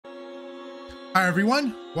Hi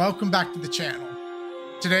everyone, welcome back to the channel.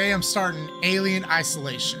 Today I'm starting Alien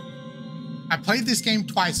Isolation. I played this game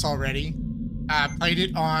twice already. I played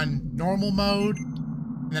it on normal mode,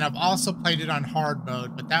 and then I've also played it on hard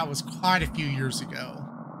mode, but that was quite a few years ago.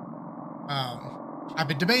 I've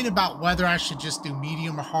been debating about whether I should just do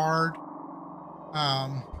medium or hard.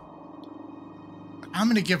 I'm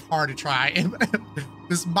gonna give hard a try.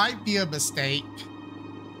 This might be a mistake,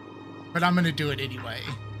 but I'm gonna do it anyway.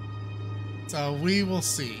 So we will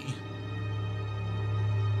see.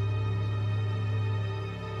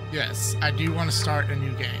 Yes, I do want to start a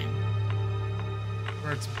new game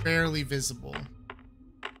where it's barely visible.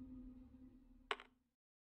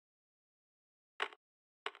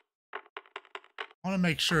 I want to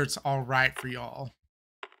make sure it's all right for y'all.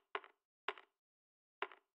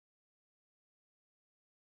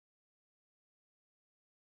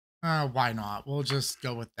 Why not? We'll just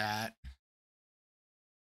go with that.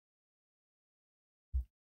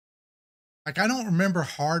 Like, I don't remember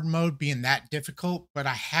hard mode being that difficult, but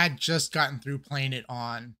I had just gotten through playing it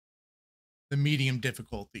on the medium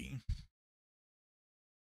difficulty.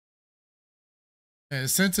 And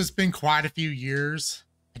since it's been quite a few years,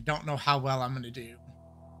 I don't know how well I'm going to do.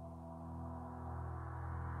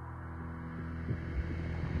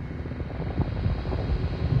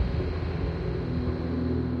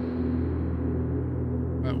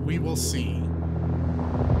 But we will see.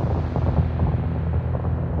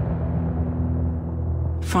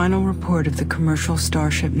 Final report of the commercial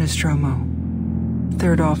starship Nostromo.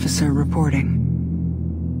 Third officer reporting.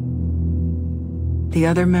 The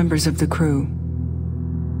other members of the crew: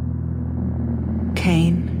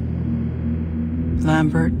 Kane,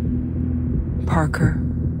 Lambert, Parker,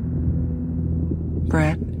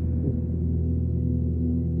 Brett,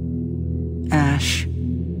 Ash,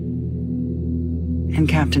 and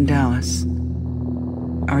Captain Dallas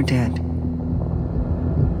are dead.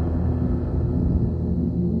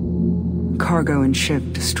 Cargo and ship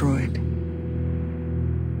destroyed.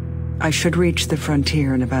 I should reach the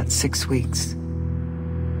frontier in about 6 weeks.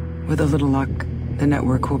 With a little luck, the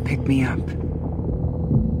network will pick me up.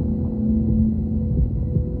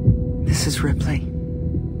 This is Ripley.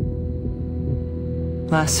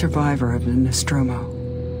 Last survivor of the Nostromo.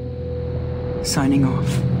 Signing off.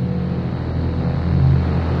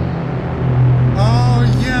 Oh,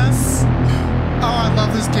 yes! Oh, I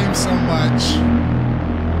love this game so much.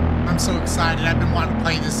 I'm so excited. I've been wanting to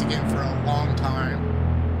play this again for a long time.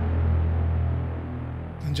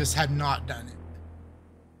 And just had not done it.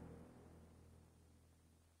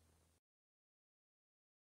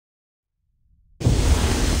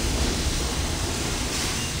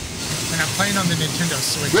 And I'm playing on the Nintendo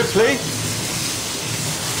Switch. Ripley?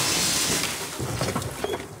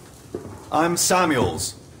 I'm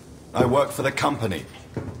Samuels. I work for the company.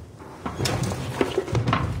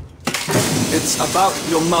 It's about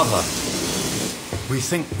your mother. We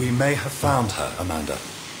think we may have found her, Amanda.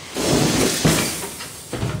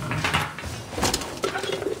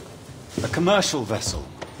 A commercial vessel,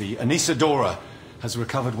 the Anisadora, has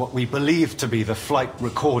recovered what we believe to be the flight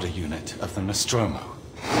recorder unit of the Nostromo.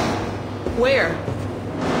 Where?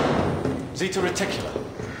 Zeta Reticula.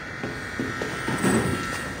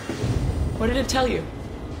 What did it tell you?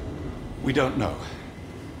 We don't know.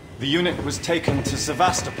 The unit was taken to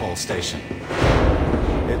Sevastopol station.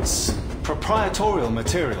 It's proprietary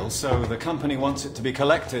material, so the company wants it to be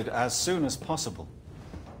collected as soon as possible.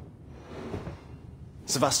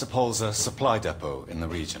 Sevastopol's a supply depot in the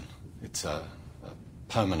region. It's a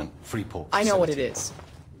permanent free port facility. I know what it is.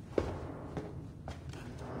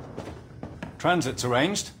 Transit's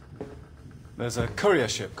arranged. There's a courier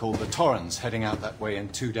ship called the Torrens heading out that way in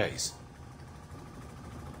 2 days.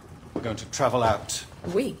 We're going to travel out.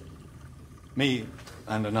 We? Me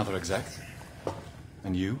and another exec.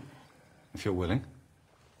 And you, if you're willing.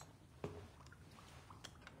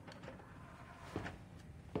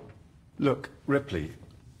 Look, Ripley,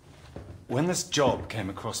 when this job came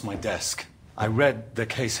across my desk, I read the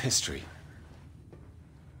case history.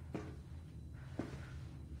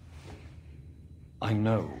 I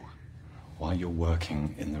know why you're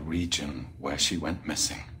working in the region where she went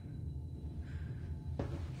missing.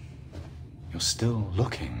 You're still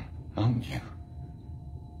looking, aren't you?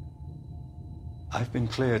 I've been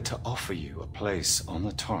cleared to offer you a place on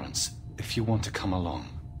the Torrens if you want to come along.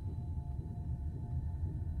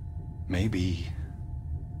 Maybe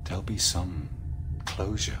there'll be some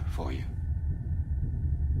closure for you.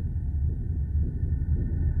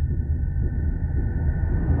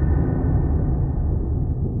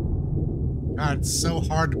 God, it's so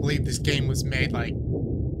hard to believe this game was made like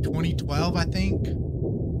 2012, I think.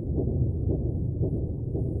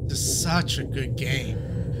 This is such a good game.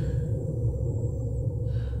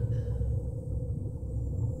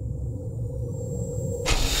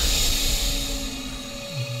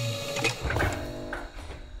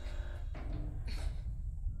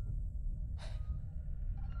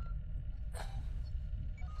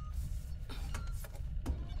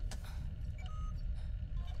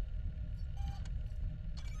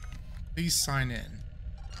 Please sign in.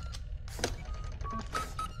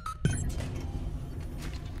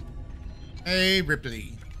 Hey,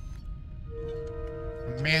 Ripley.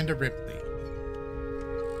 Amanda Ripley.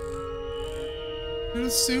 Little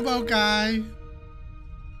sumo guy.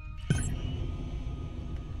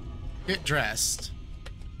 Get dressed.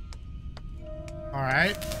 All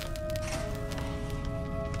right.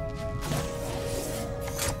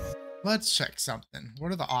 Let's check something.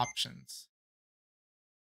 What are the options?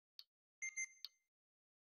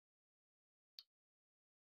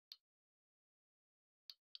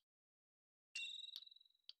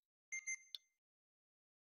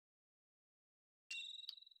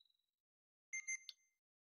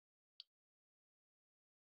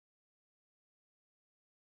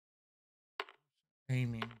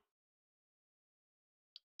 Aiming.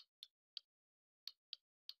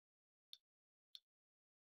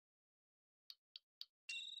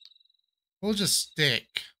 We'll just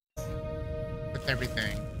stick with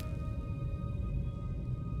everything.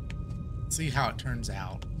 See how it turns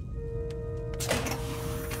out.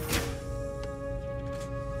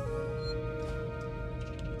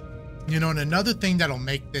 You know, and another thing that'll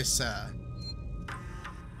make this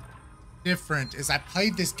different is I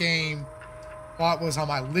played this game while it was on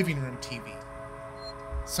my living room TV.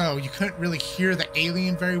 So you couldn't really hear the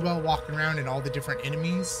alien very well walking around and all the different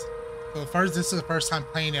enemies. So this is the first time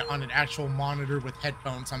playing it on an actual monitor with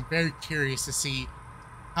headphones. I'm very curious to see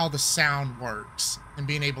how the sound works and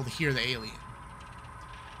being able to hear the alien.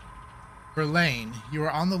 Verlaine, you are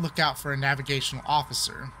on the lookout for a navigational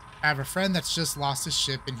officer. I have a friend that's just lost his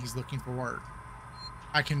ship and he's looking for work.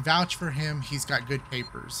 I can vouch for him, he's got good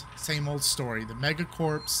papers. Same old story, the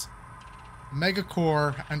Megacorps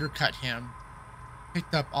undercut him,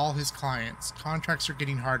 picked up all his clients. Contracts are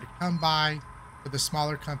getting hard to come by for the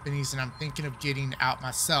smaller companies, and I'm thinking of getting out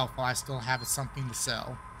myself while I still have something to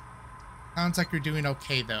sell. Sounds like you're doing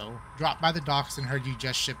okay though. Dropped by the docks and heard you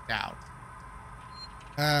just shipped out.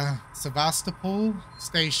 Sevastopol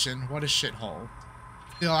station, what a shithole.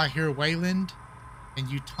 Still I hear Weyland and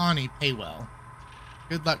Yutani pay well.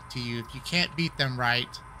 Good luck to you. If you can't beat them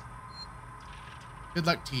right,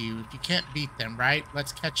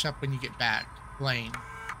 let's catch up when you get back. Blaine.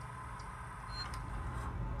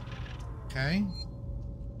 Okay.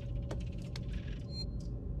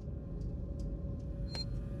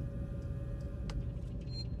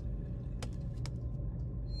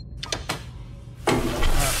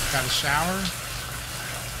 Got a shower.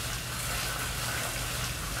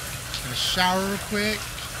 Gonna shower real quick.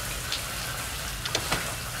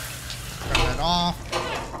 Turn that off.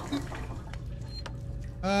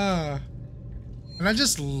 And I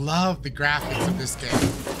just love the graphics of this game.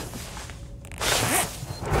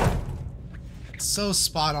 It's so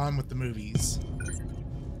spot on with the movies.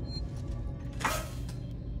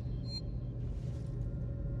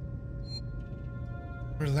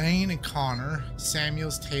 Verlaine and Connor,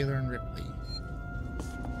 Samuels, Taylor, and Ripley.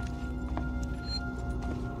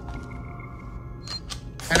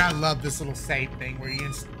 And I love this little save thing where you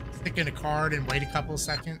can stick in a card and wait a couple of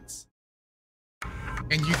seconds.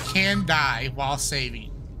 And you can die while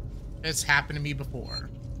saving. It's happened to me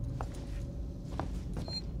before.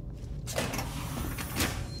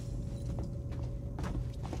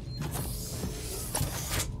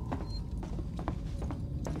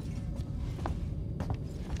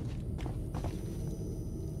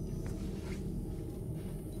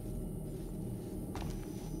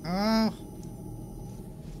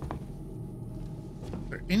 Is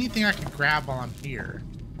there anything I can grab while I'm here?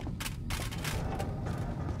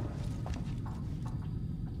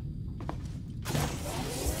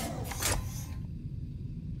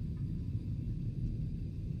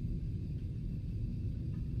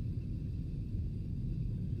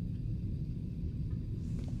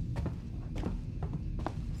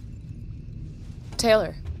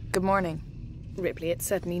 Taylor, good morning. Ripley, it's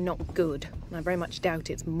certainly not good. I very much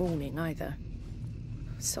doubt it's morning either.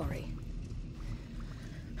 Sorry.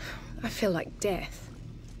 I feel like death.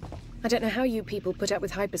 I don't know how you people put up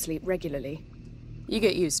with hypersleep regularly. You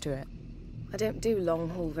get used to it. I don't do long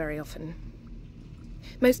haul very often.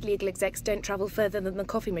 Most legal execs don't travel further than the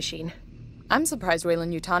coffee machine. I'm surprised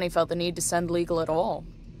Weyland-Yutani felt the need to send legal at all.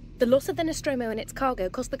 The loss of the Nostromo and its cargo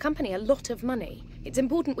cost the company a lot of money. It's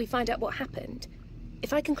important we find out what happened.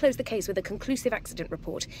 If I can close the case with a conclusive accident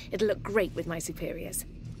report, it'll look great with my superiors.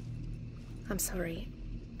 I'm sorry.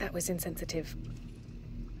 That was insensitive.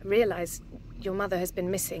 I realize your mother has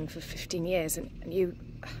been missing for 15 years, and you...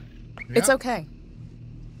 Yeah. It's okay.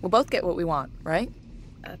 We'll both get what we want, right?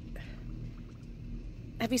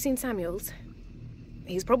 Have you seen Samuels?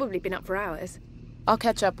 He's probably been up for hours. I'll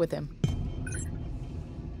catch up with him.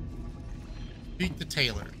 Speak to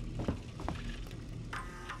Taylor.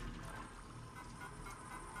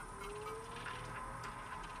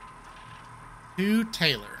 To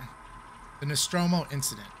Taylor. The Nostromo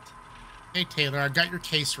incident. Hey Taylor, I got your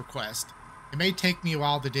case request. It may take me a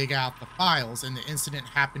while to dig out the files, and the incident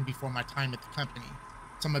happened before my time at the company,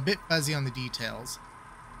 so I'm a bit fuzzy on the details.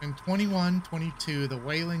 In 2122, the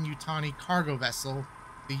Weyland-Yutani cargo vessel,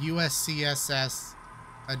 the USCSS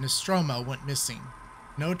Nostromo, went missing.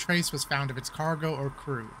 No trace was found of its cargo or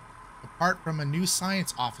crew. Apart from a new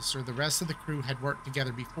science officer, the rest of the crew had worked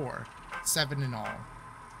together before, 7 in all.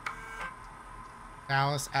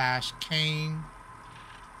 Dallas, Ash, Kane,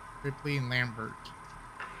 Ripley, and Lambert.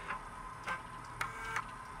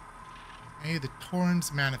 Okay, the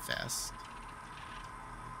Torrens manifest.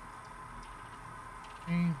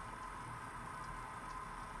 Okay. I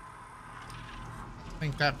don't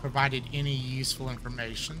think that provided any useful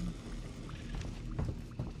information.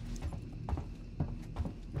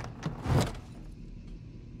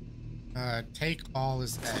 Take all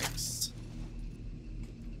as X.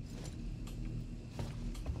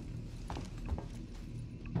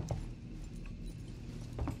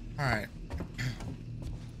 All right.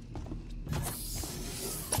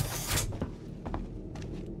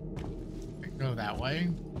 Go that way.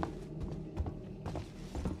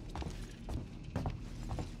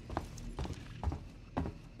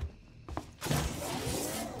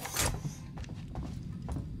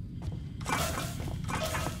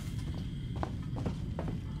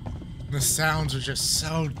 The sounds are just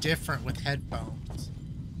so different with headphones.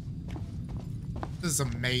 This is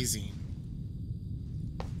amazing.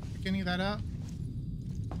 Pick any of that up?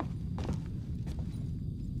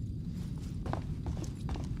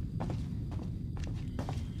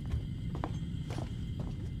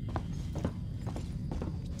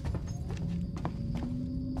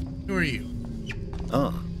 Who are you?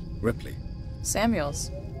 Ah, Ripley.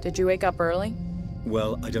 Samuels, did you wake up early?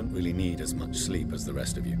 Well, I don't really need as much sleep as the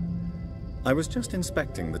rest of you. I was just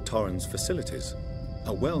inspecting the Torrens facilities.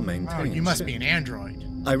 A well-maintained Oh, you must ship. be an android.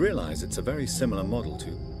 I realize it's a very similar model to...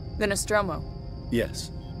 The Nostromo. Yes,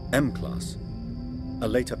 M-Class. A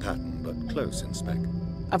later pattern, but close in spec.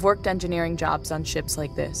 I've worked engineering jobs on ships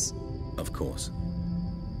like this. Of course.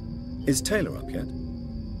 Is Taylor up yet?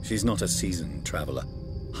 She's not a seasoned traveler.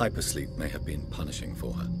 Hypersleep may have been punishing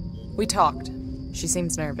for her. We talked. She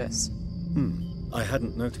seems nervous. I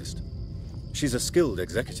hadn't noticed. She's a skilled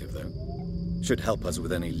executive, though. Should help us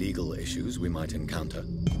with any legal issues we might encounter.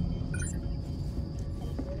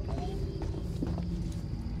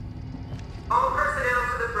 All personnel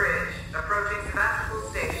to the bridge. Approaching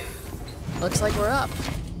Sevastopol station. Looks like we're up.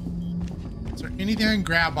 Is there anything I can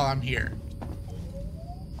grab while I'm here?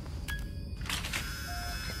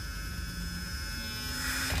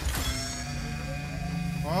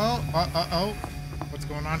 Oh. What's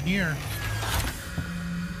going on here?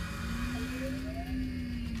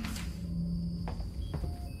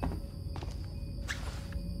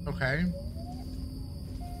 Okay.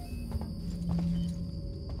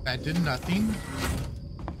 That did nothing.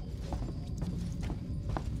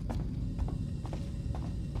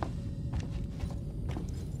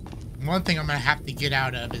 One thing I'm gonna have to get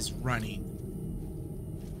out of is running.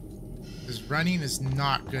 Because running is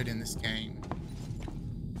not good in this game.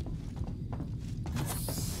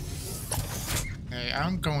 Okay,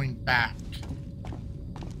 I'm going back.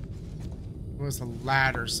 There was a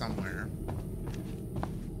ladder somewhere.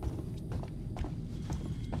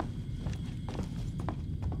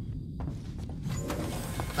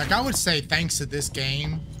 Like, I would say thanks to this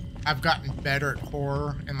game, I've gotten better at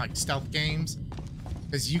horror and like stealth games,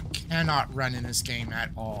 because you cannot run in this game at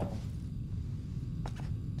all.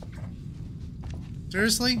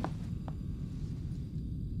 Seriously?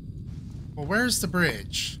 Well, where's the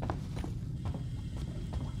bridge?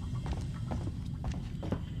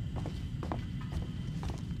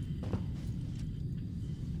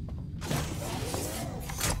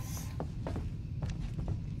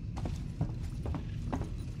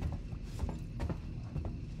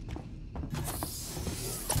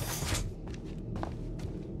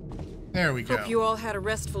 There we go. Hope you all had a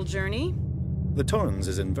restful journey. The Torrens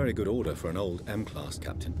is in very good order for an old M-Class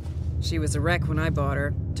captain. She was a wreck when I bought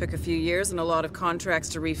her. Took a few years and a lot of contracts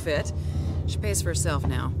to refit. She pays for herself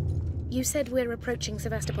now. You said we're approaching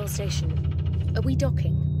Sevastopol station. Are we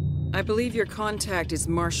docking? I believe your contact is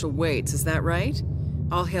Marshal Waits, is that right?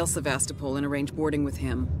 I'll hail Sevastopol and arrange boarding with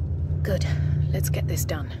him. Good. Let's get this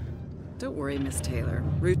done. Don't worry, Miss Taylor.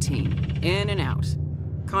 Routine. In and out.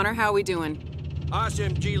 Connor, how we doing?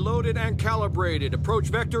 SMG loaded and calibrated. Approach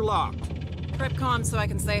vector locked. Prep comm so I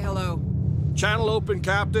can say hello. Channel open,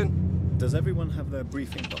 Captain. Does everyone have their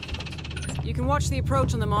briefing document? You can watch the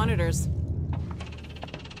approach on the monitors.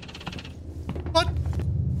 What?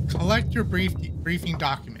 Collect your briefing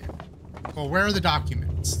document. Well, where are the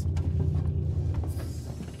documents?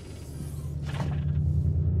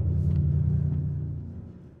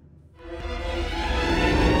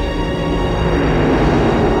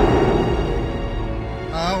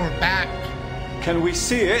 Oh, we're back. Can we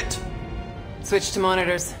see it? Switch to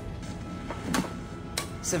monitors.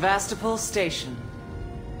 Sevastopol Station.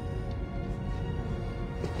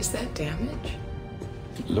 Is that damage?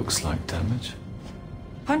 It looks like damage.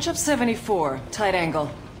 Punch up 74, tight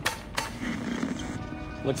angle.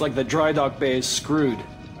 Looks like the dry dock bay is screwed.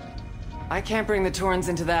 I can't bring the Torrens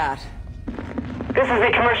into that. This is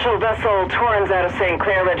the commercial vessel Torrens out of St.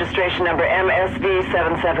 Clair, registration number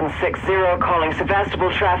MSV7760, calling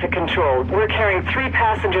Sevastopol Traffic Control. We're carrying 3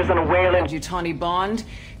 passengers on a Weyland-Yutani bond.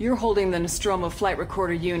 You're holding the Nostromo flight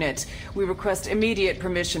recorder unit. We request immediate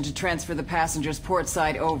permission to transfer the passengers port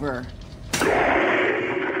side over. This is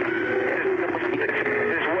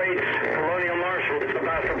Waits, Colonial Marshal,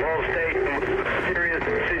 Sevastopol Station. Serious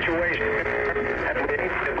situation.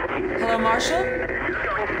 Hello, Marshal?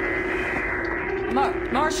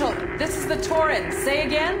 Marshal, this is the Torrens. Say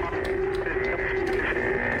again?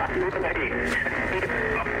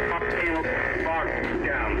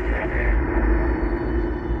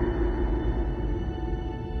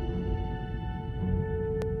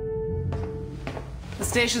 The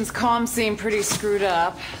station's comms seem pretty screwed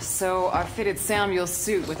up, so I've fitted Samuel's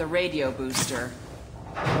suit with a radio booster.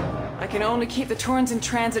 I can only keep the Torrens in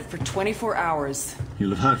transit for 24 hours. You'll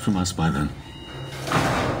have heard from us by then.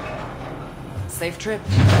 Safe trip.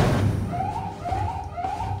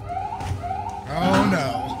 Oh no.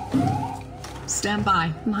 Stand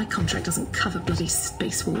by. My contract doesn't cover bloody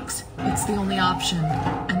spacewalks. It's the only option,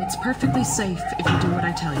 and it's perfectly safe if you do what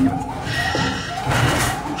I tell you.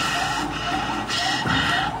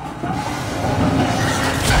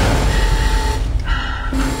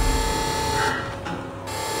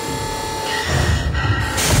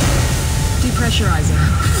 Depressurizing.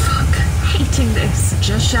 Fuck. Hating this.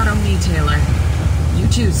 Just shadow me, Taylor. You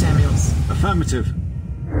too, Samuels. Affirmative.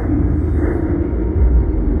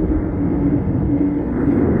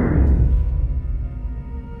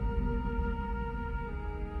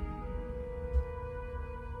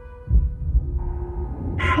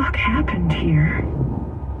 Fuck happened here?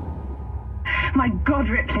 My God,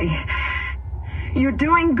 Ripley. You're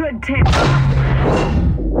doing good, Taylor.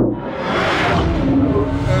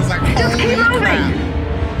 I was like, Just keep holy moving. crap.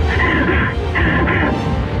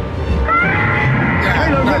 Yeah,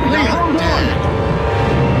 Taylor, no, Ripley, y'all hold dead.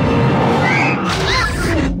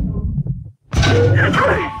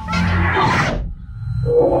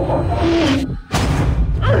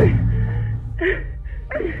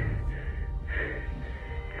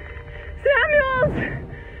 Samuels!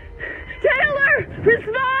 Taylor!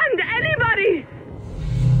 Respond! Anybody!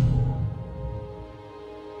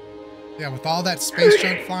 Yeah, with all that space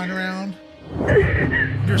junk flying around,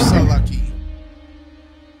 you're so lucky.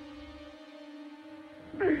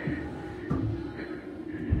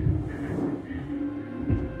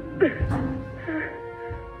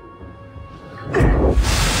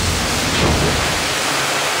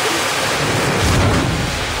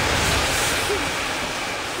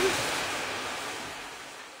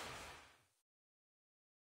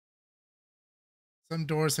 Some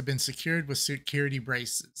doors have been secured with security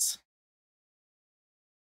braces.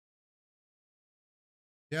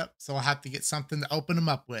 Yep, so I'll have to get something to open them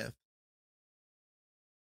up with.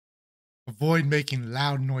 Avoid making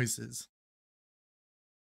loud noises.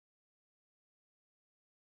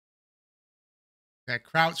 Yeah,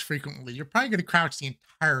 crouch frequently. You're probably going to crouch the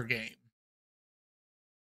entire game.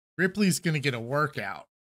 Ripley's going to get a workout.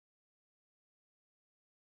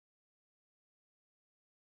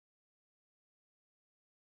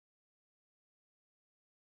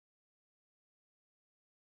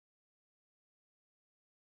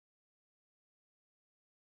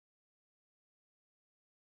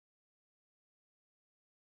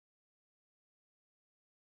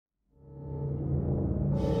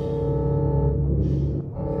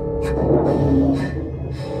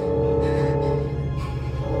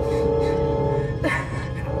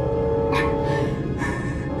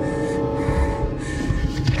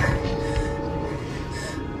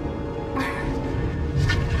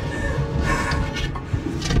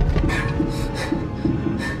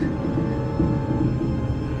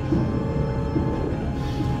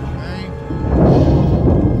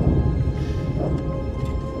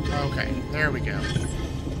 Okay, there we go.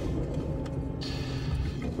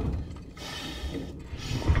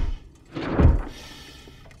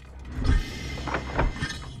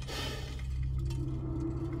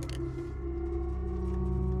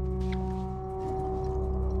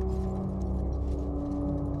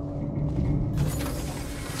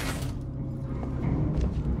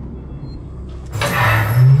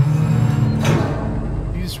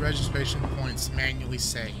 Registration points manually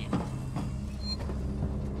save.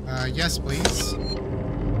 Yes, please.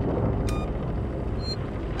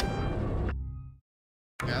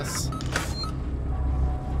 Yes.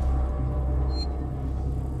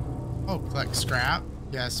 Oh, collect scrap.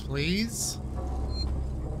 Yes, please.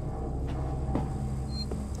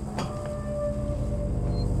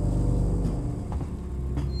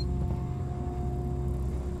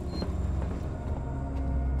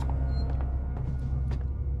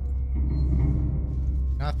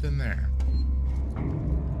 Nothing there.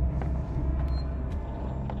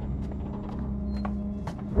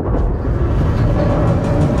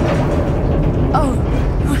 Oh.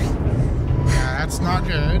 Yeah, that's not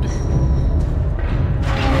good.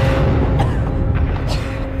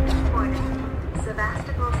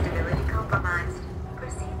 Sevastopol stability compromised.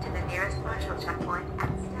 Proceed to the nearest marshal checkpoint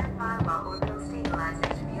and stand by while orbital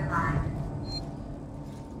stabilizers realign.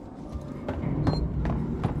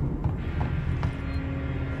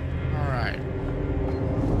 Alright.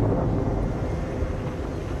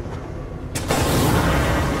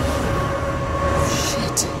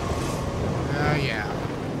 Shit. Yeah.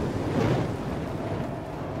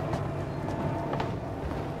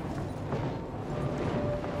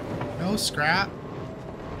 No scrap.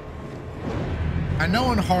 I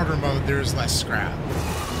know in harder mode there's less scrap.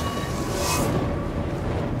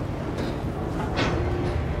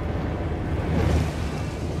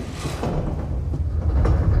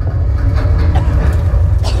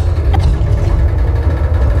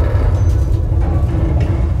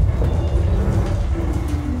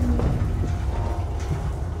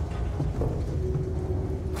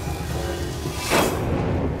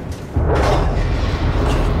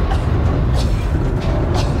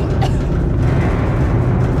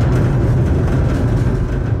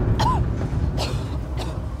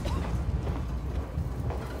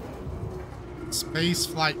 Space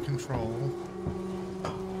flight control.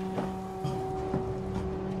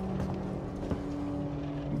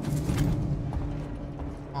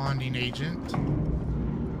 Bonding agent.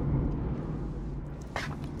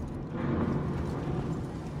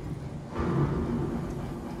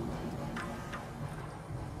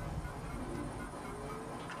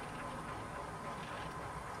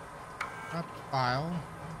 Up file.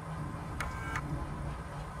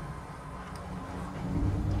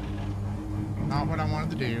 Not what I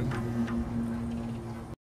wanted to do.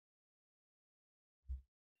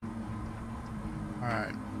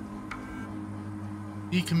 Alright.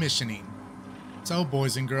 Decommissioning. So,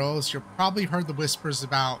 boys and girls, you've probably heard the whispers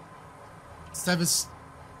about now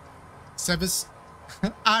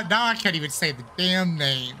I can't even say the damn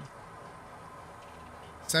name.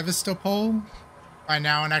 Sevastopol? By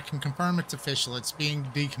now, and I can confirm it's official. It's being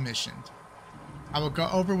decommissioned. I will go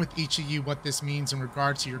over with each of you what this means in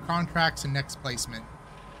regards to your contracts and next placement.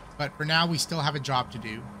 But for now, we still have a job to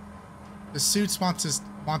do. The suits want this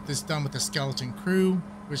done with a skeleton crew,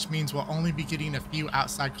 which means we'll only be getting a few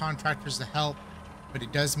outside contractors to help, but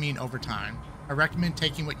it does mean overtime. I recommend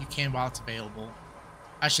taking what you can while it's available.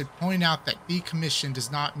 I should point out that decommission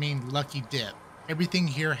does not mean lucky dip. Everything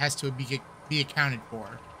here has to be accounted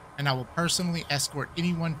for, and I will personally escort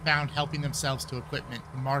anyone found helping themselves to equipment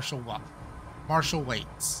to Marshal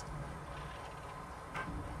Waits.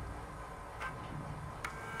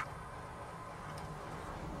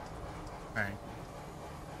 Okay.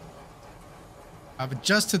 I've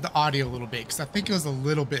adjusted the audio a little bit because I think it was a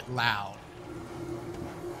little bit loud.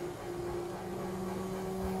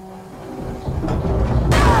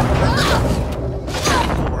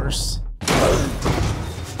 Of course.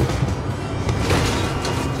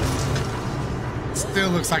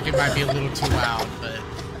 Still looks like it might be a little too loud, but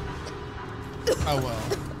oh well.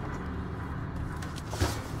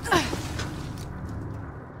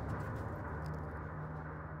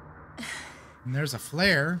 And there's a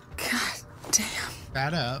flare. God damn.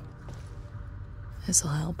 That up. This'll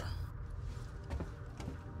help.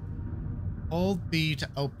 Hold B to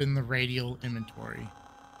open the radial inventory.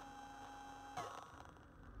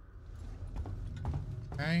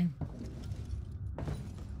 Okay.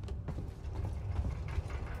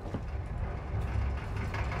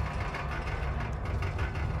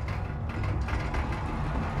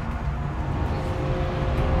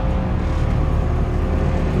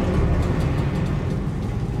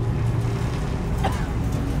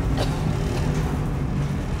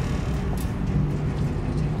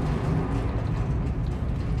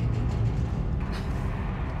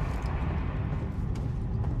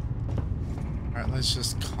 Let's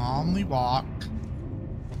just calmly walk.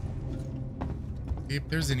 See if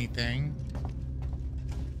there's anything.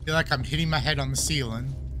 I feel like I'm hitting my head on the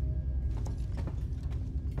ceiling.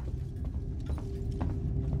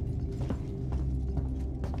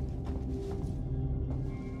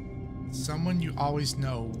 Someone you always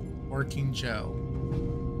know, Working Joe.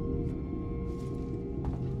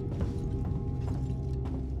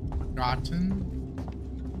 Forgotten.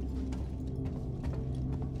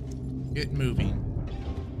 Get moving.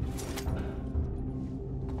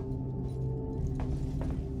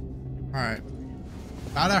 Alright.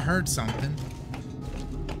 Thought I heard something.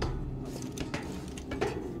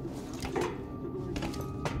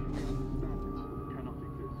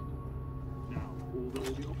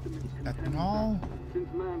 Ethanol.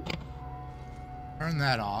 Turn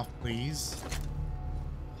that off, please.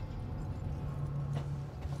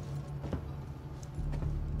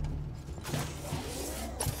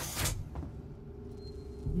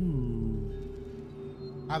 Ooh.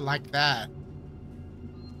 I like that.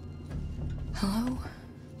 Hello?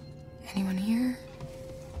 Anyone here?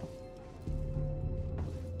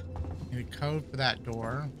 Need a code for that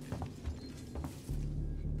door.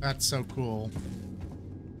 That's so cool.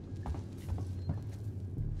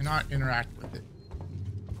 Cannot interact with it.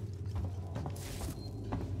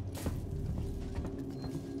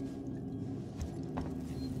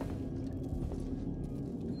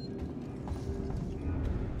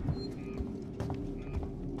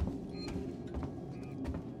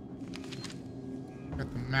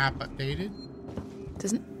 Got the map updated.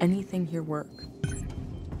 Doesn't anything here work?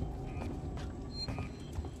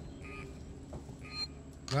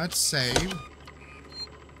 Let's save.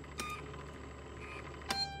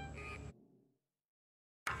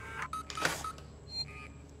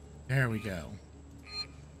 There we go.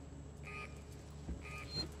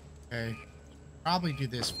 Okay. Probably do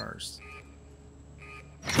this first.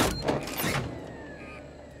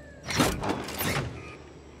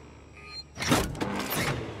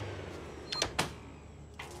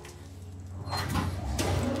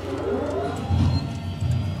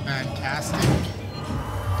 Fantastic.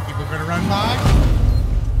 People gonna run by?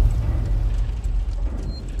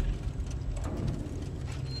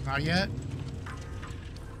 Not yet.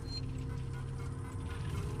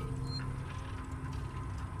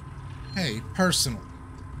 Hey, personal.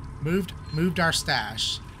 Moved our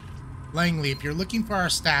stash. Langley, if you're looking for our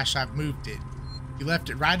stash, I've moved it. You left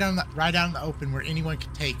it right out in the open where anyone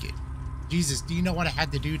could take it. Jesus, do you know what I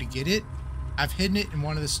had to do to get it? I've hidden it in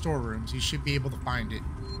one of the storerooms. You should be able to find it.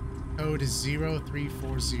 Code is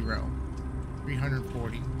 0340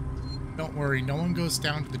 340. Don't worry, no one goes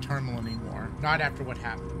down to the terminal anymore. Not after what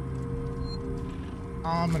happened.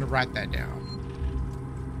 I'm gonna write that down.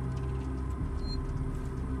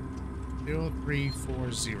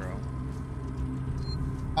 0340.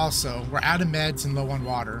 Also, we're out of meds and low on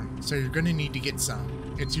water, so you're gonna need to get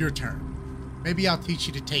some. It's your turn. Maybe I'll teach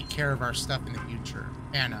you to take care of our stuff in the future.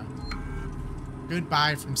 Anna.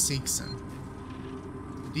 Goodbye from Seegson.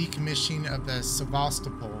 Decommissioning of the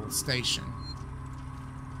Sevastopol station.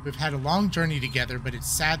 We've had a long journey together, but it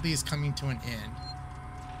sadly is coming to an end.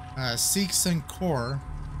 Seegson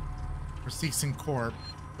Corp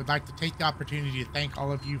would like to take the opportunity to thank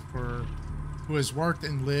all of you who has worked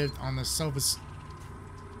and lived on the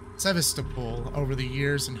Sevastopol over the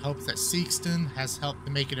years, and hopes that Seegson has helped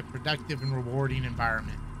to make it a productive and rewarding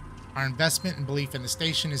environment. Our investment and belief in the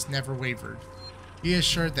station has never wavered. Be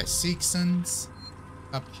assured that Seegson's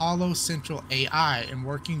Apollo Central AI and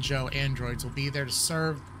Working Joe androids will be there to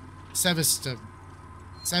serve Sevastopol.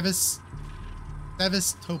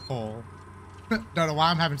 Don't know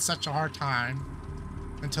why I'm having such a hard time.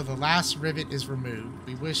 Until the last rivet is removed.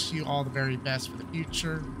 We wish you all the very best for the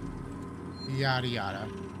future. Yada yada.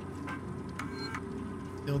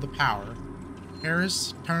 Kill the power.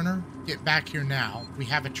 Harris, Turner, get back here now. We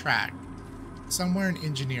have a track. Somewhere in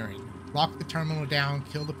engineering. Lock the terminal down,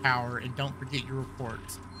 kill the power, and don't forget your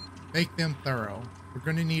reports. Make them thorough. We're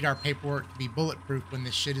going to need our paperwork to be bulletproof when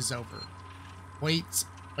this shit is over. Waits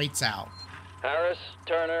out. Harris,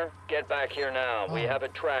 Turner, get back here now. Oh. We have a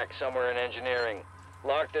track somewhere in engineering.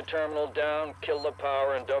 Lock the terminal down, kill the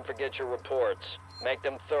power, and don't forget your reports. Make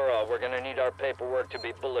them thorough. We're going to need our paperwork to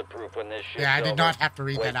be bulletproof when this shit's over. Yeah, I did not have to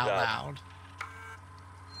read that out up. loud.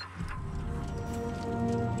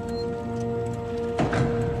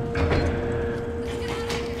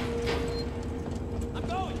 I'm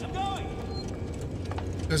going!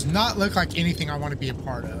 Does not look like anything I want to be a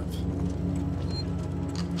part of.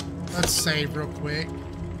 Let's save real quick.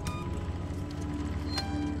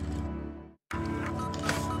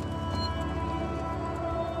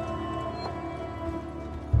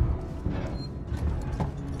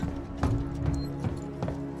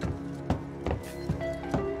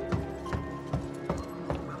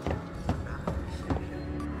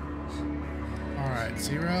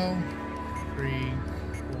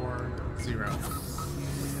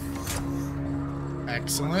 0-3-4-0.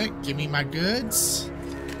 Excellent. Give me my goods.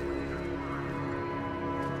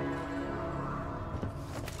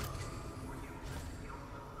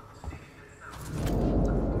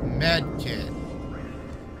 Med kit.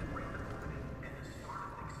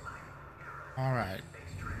 All right.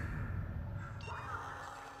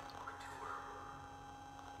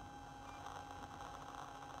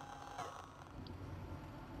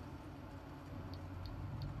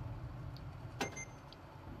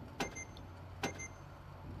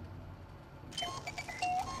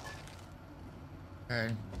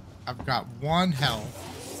 Okay, I've got 1 health.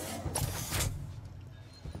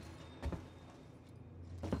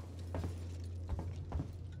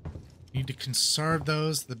 Need to conserve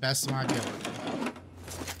those to the best of my ability.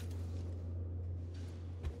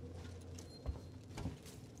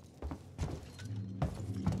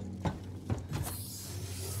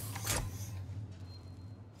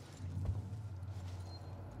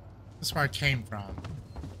 That's where I came from.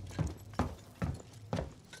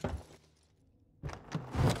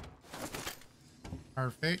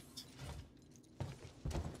 Perfect.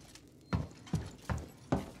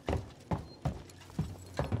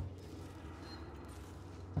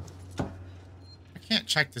 I can't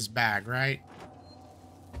check this bag, right?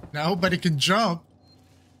 No, but it can jump.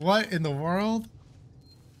 What in the world?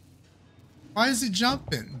 Why is it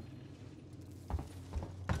jumping?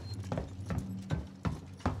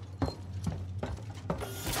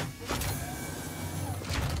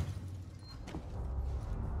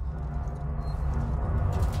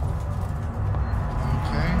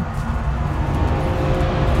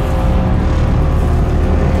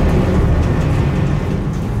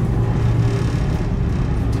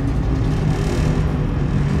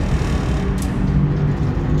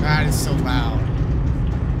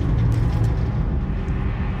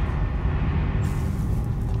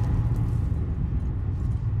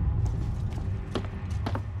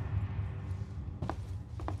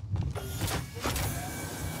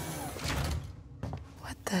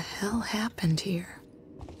 Here.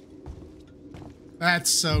 That's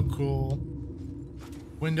so cool.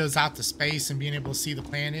 Windows out to space and being able to see the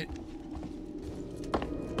planet.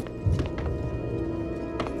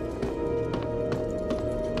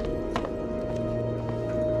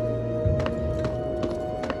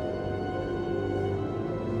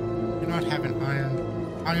 Do not have an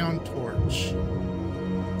ion torch.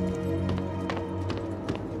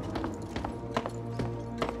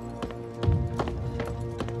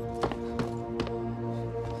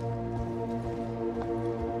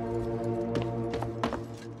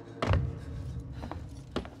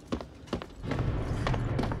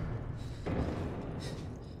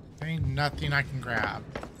 Nothing I can grab.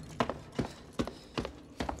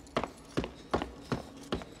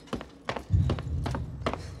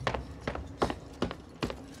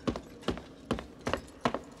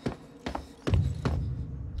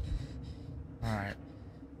 All right.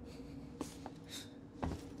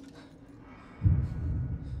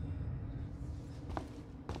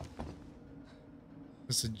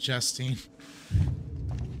 Just adjusting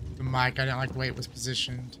the mic. I didn't like the way it was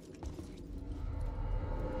positioned.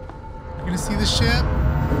 Gonna see the ship?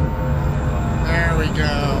 There we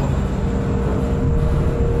go.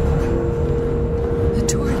 The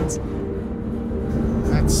Torrens.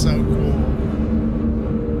 That's so cool.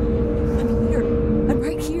 I'm here. I'm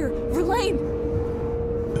right here. Verlaine.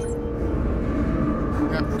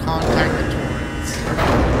 Yep, contact the Torrens.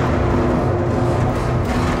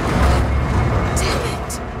 Damn it.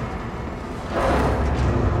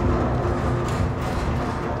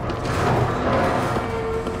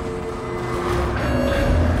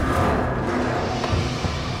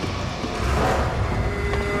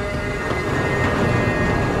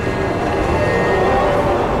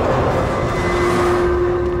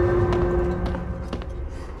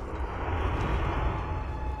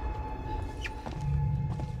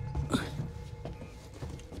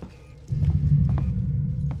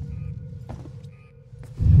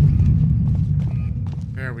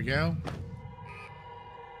 There we go.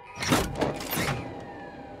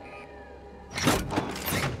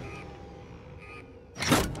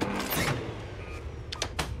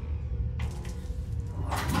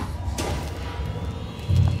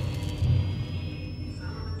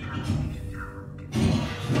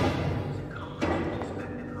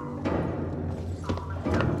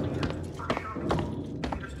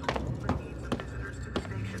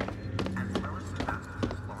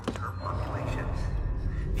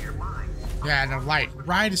 Yeah, and a light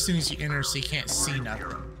right as soon as you enter, so you can't see nothing.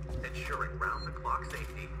 Ensuring round-the-clock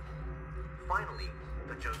safety. Finally,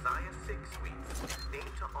 the Josiah 6 suites.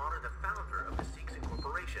 named to honor the founder of the Seeks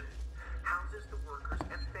Incorporation, houses the workers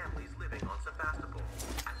and families living on Sevastopol,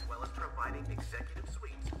 as well as providing executive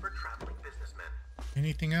suites for traveling businessmen.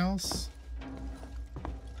 Anything else?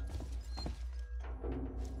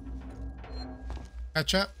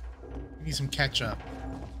 Ketchup? We need some ketchup.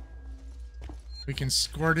 We can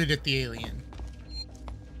squirt it at the alien.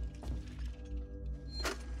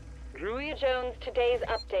 Druia Jones, today's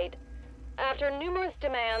update. After numerous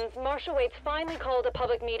demands, Marshal Waits finally called a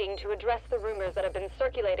public meeting to address the rumors that have been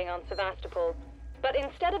circulating on Sevastopol. But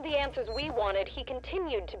instead of the answers we wanted, he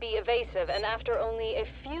continued to be evasive, and after only a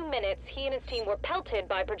few minutes, he and his team were pelted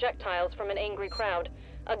by projectiles from an angry crowd.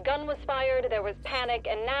 A gun was fired, there was panic,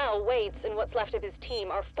 and now Waits and what's left of his team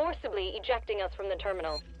are forcibly ejecting us from the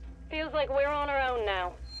terminal. Feels like we're on our own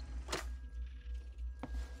now.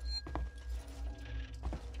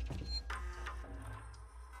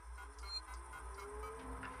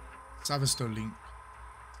 Sevastopol link.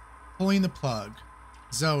 Pulling the plug.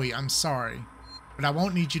 Zoe, I'm sorry, but I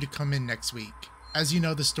won't need you to come in next week. As you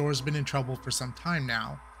know, the store's been in trouble for some time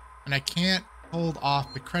now, and I can't hold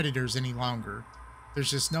off the creditors any longer.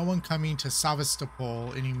 There's just no one coming to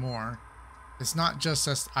Sevastopol anymore. It's not just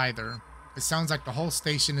us either. It sounds like the whole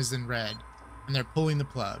station is in red, and they're pulling the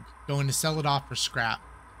plug, going to sell it off for scrap.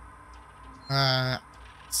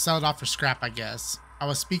 Sell it off for scrap, I guess. I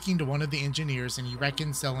was speaking to one of the engineers, and he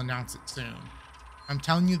reckons they'll announce it soon. I'm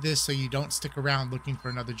telling you this so you don't stick around looking for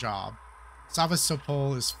another job.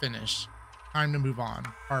 Sevastopol is finished. Time to move on.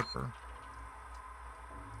 Harper.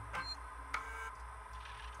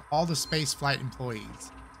 All the spaceflight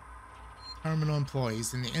employees. Terminal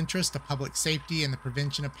employees. In the interest of public safety and the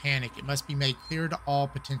prevention of panic, it must be made clear to all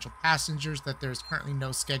potential passengers that there is currently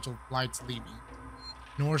no scheduled flights leaving,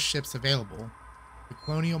 nor ships available. The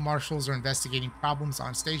Colonial Marshals are investigating problems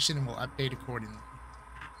on station and will update accordingly.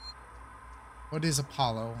 What is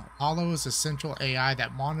Apollo? Apollo is a central AI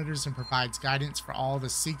that monitors and provides guidance for all the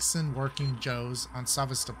Seegson working Joes on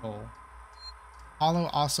Sevastopol. Apollo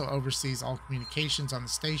also oversees all communications on the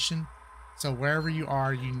station, so wherever you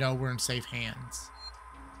are, you know we're in safe hands.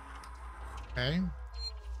 Okay.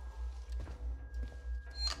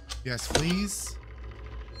 Yes, please.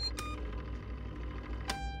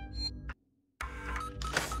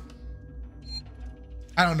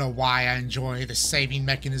 I don't know why I enjoy the saving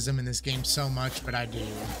mechanism in this game so much, but I do.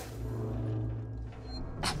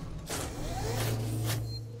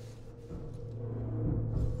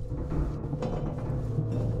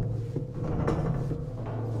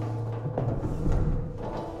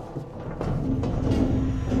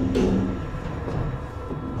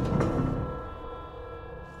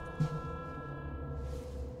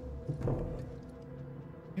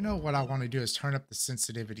 You know what I want to do is turn up the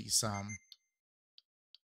sensitivity some.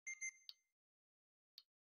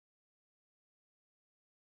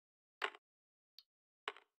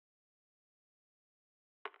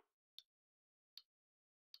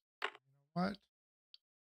 What?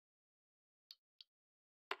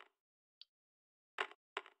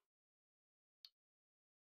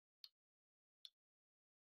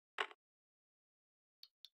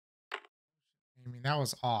 I mean, that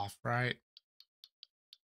was off, right?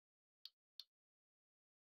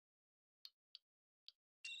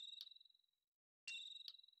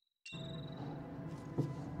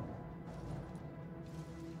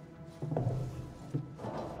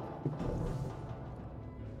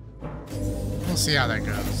 We'll see how that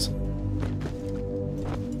goes.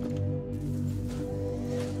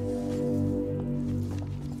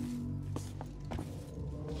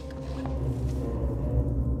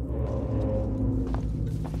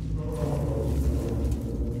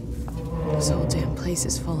 This whole damn place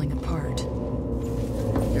is falling apart.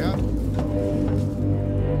 Yeah.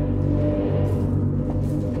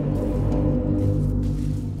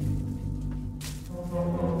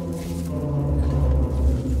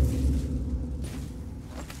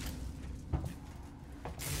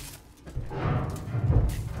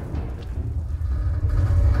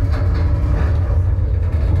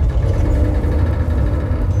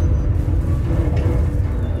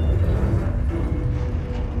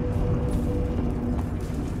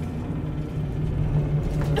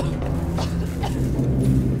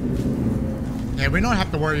 We don't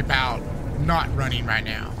have to worry about not running right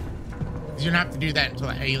now. You don't have to do that until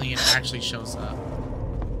the alien actually shows up.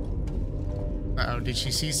 Uh-oh, did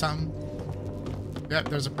she see something? Yep,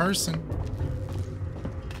 there's a person.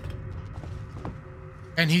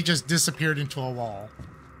 And he just disappeared into a wall.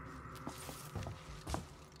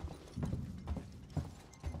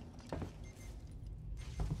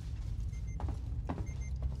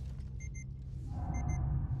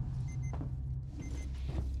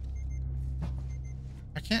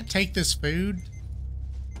 Can't take this food.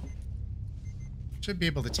 Should be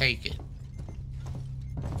able to take it.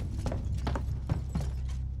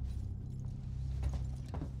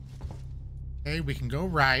 Okay, we can go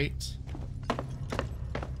right.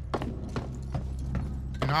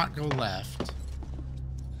 Cannot go left.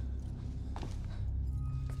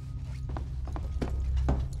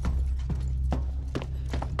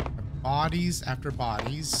 Bodies after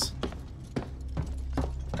bodies.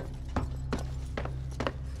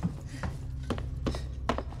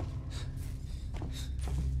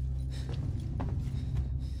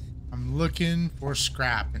 I'm looking for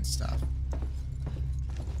scrap and stuff.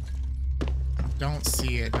 Don't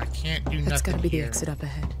see it. I can't do nothing. That's gotta be here. the exit up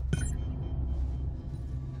ahead.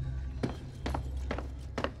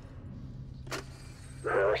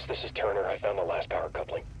 Nurse, this is Turner. I found the last power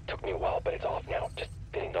coupling. Took me a while, but it's off now. Just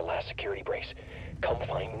fitting the last security brace. Come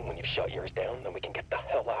find me when you've shut yours down, then we can get the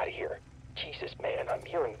hell out of here. Jesus, man, I'm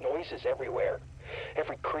hearing noises everywhere.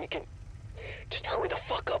 Every creak and... Just hurry the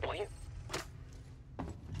fuck up, will you?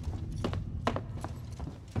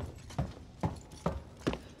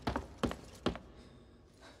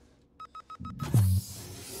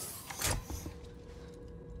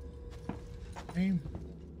 Okay.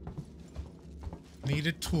 Need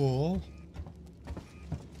a tool.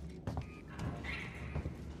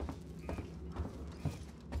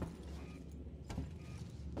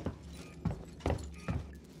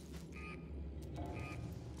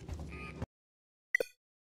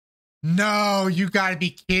 No, you gotta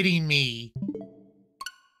be kidding me.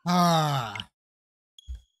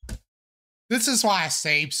 This is why I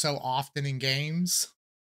save so often in games.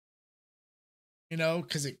 You know,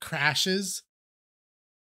 because it crashes.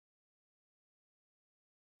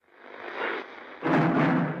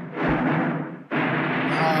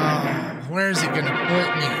 Where's it gonna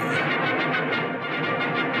put me?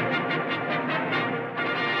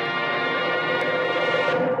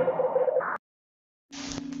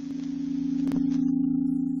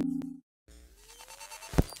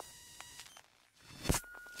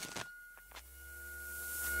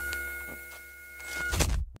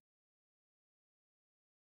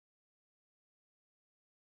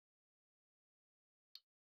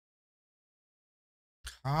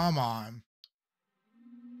 Come on.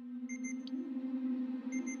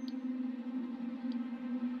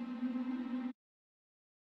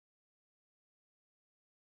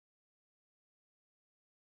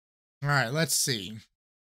 All right, let's see.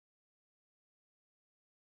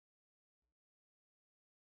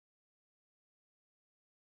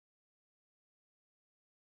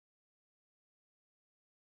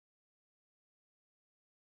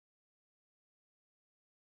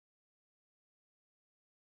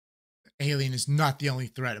 The alien is not the only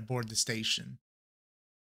threat aboard the station.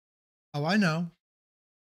 Oh, I know.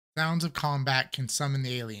 Sounds of combat can summon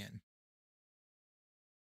the alien.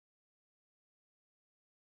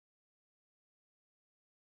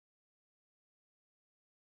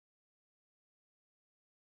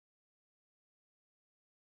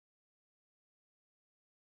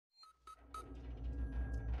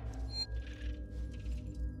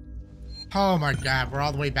 Oh my god, we're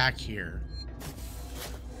all the way back here.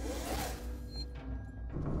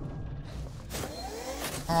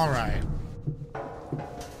 All right.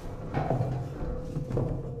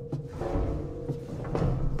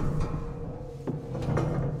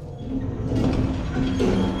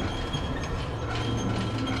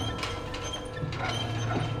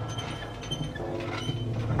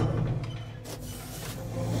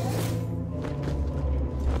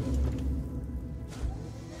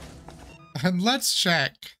 And let's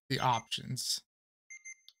check the options.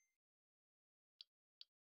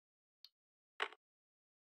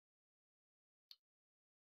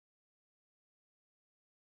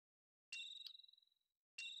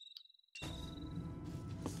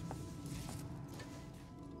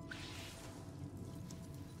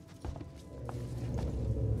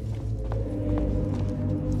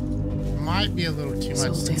 Might be a little too much. This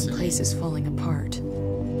whole damn place is falling apart.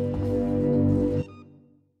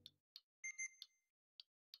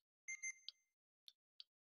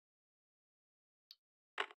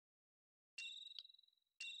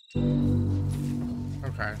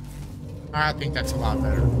 Okay. I think that's a lot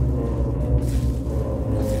better.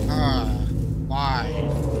 Why?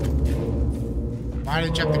 Why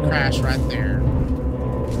did you have to crash right there?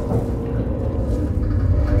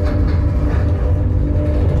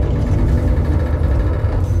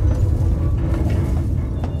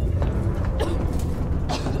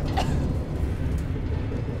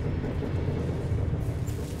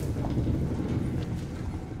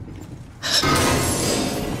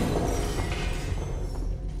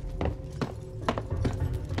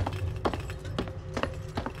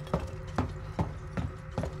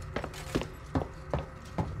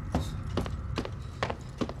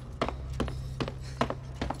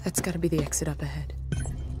 That's gotta be the exit up ahead.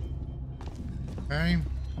 Okay.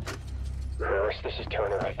 Nurse, this is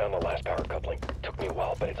Turner. I found the last power coupling. Took me a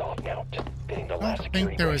while, but it's off now. Just fitting the last security. I don't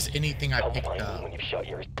think there was anything I picked Come find up. me when you've shut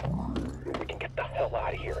yours. We can get the hell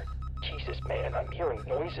out of here. Jesus, man, I'm hearing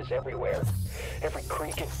noises everywhere. Every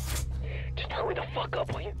creak and... Just hurry the fuck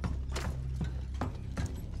up, will you?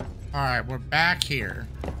 Alright, we're back here.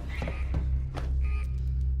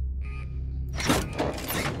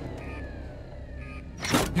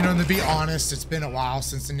 You know, to be honest, it's been a while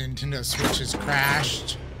since the Nintendo Switch has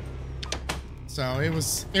crashed. So it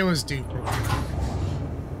was due for it.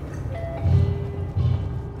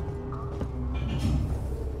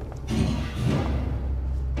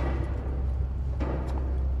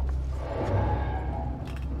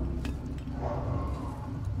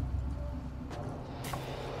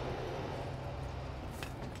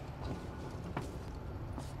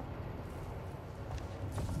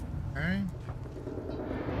 Okay.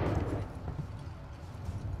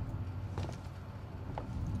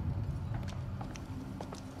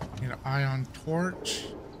 Need an ion torch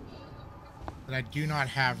that I do not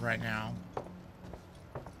have right now.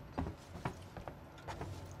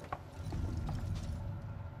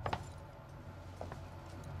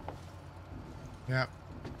 Yep.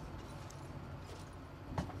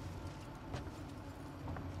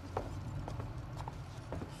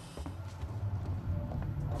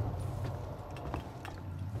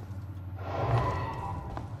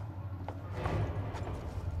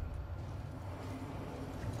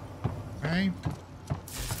 Okay.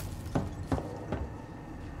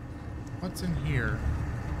 What's in here?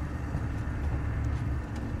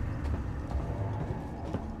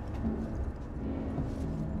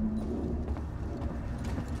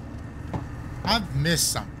 I've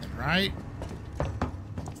missed something, right?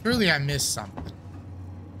 Surely I missed something.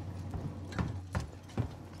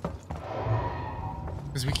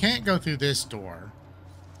 Because we can't go through this door.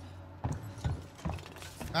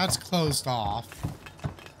 That's closed off.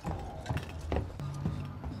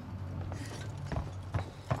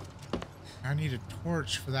 I need a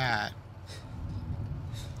torch for that.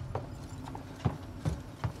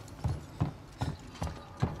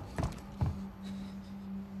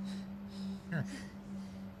 Here.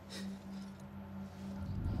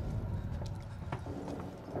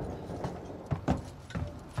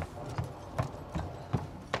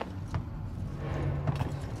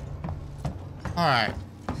 All right,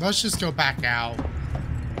 let's just go back out.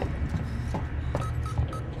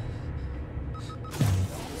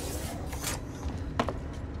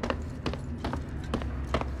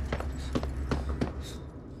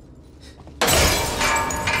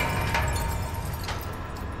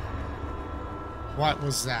 What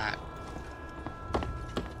was that?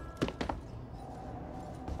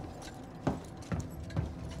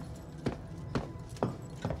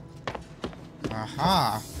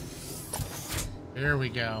 Aha. There we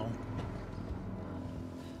go.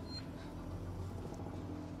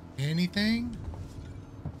 Anything?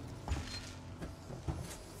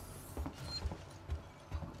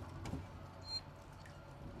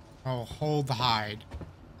 Oh, hold the hide.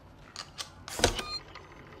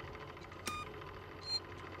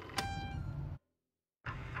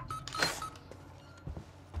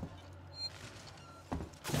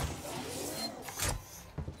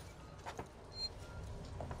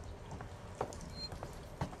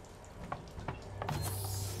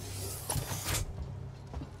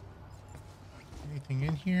 Anything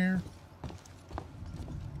in here?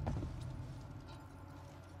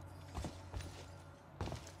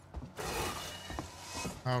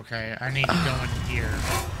 Okay, I need to go in here.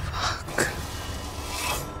 Fuck.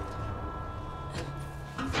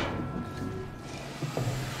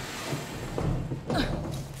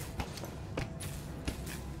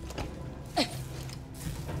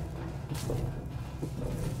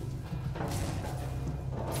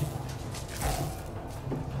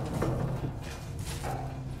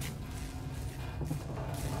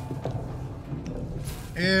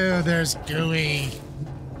 Ew, there's gooey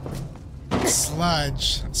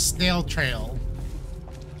sludge, snail trail.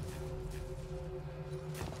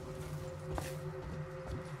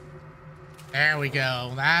 There we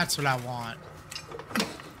go. That's what I want.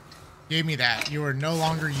 Give me that. You are no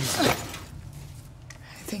longer using it.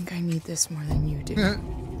 I think I need this more than you do.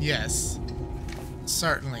 Yes,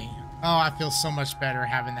 certainly. Oh, I feel so much better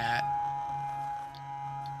having that.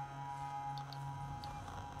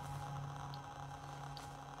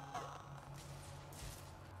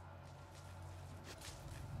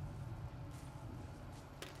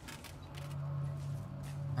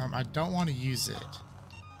 I don't want to use it.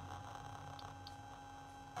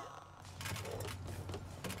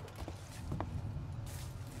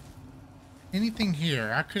 anything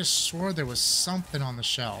here? I could have swore there was something on the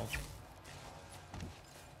shelf.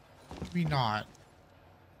 Maybe not.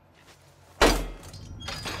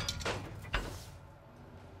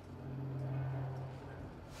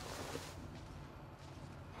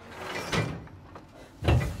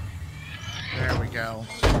 There we go.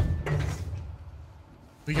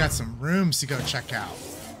 We got some rooms to go check out.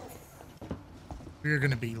 We're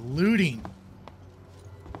gonna be looting.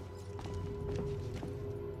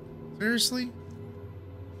 Seriously?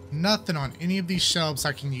 Nothing on any of these shelves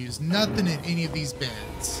I can use. Nothing in any of these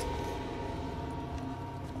bins.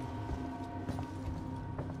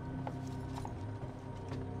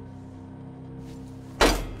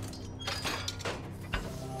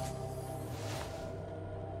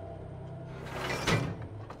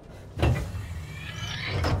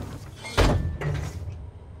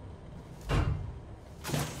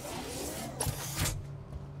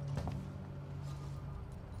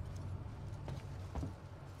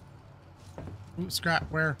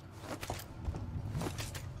 Scrap, where?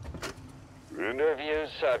 Interview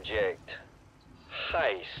subject.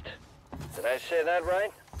 Heist. Did I say that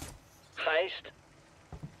right? Heist?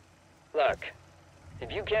 Look,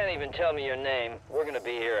 if you can't even tell me your name, we're gonna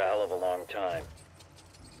be here a hell of a long time.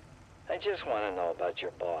 I just want to know about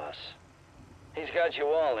your boss. He's got you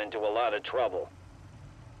all into a lot of trouble.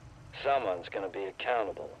 Someone's gonna be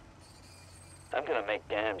accountable. I'm gonna make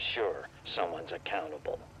damn sure someone's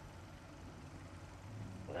accountable.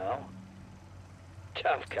 No?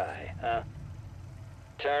 Tough guy, huh?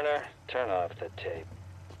 Turner, turn off the tape.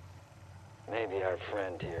 Maybe our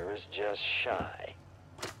friend here is just shy.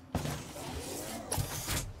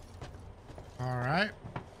 All right.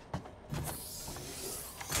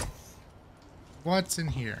 What's in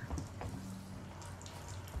here?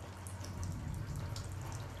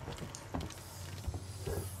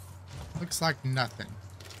 Looks like nothing.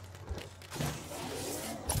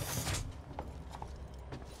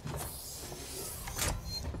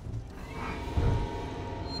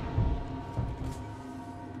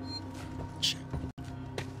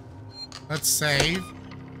 Let's save.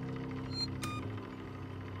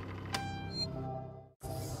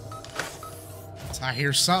 So I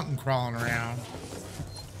hear something crawling around.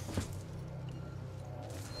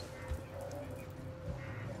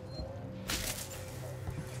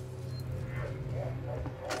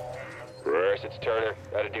 Torrens, it's Turner.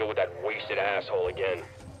 Got to deal with that wasted asshole again.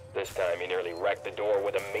 This time he nearly wrecked the door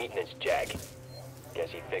with a maintenance jack.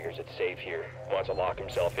 Guess he figures it's safe here. Wants to lock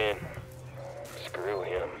himself in. Screw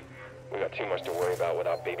him. We got too much to worry about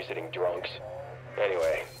without babysitting drunks.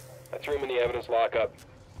 Anyway, I threw him in the evidence lockup.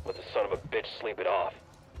 Let the son of a bitch sleep it off.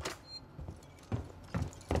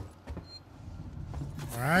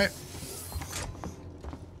 Alright.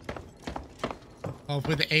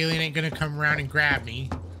 Hopefully the alien ain't gonna come around and grab me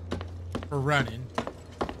for running.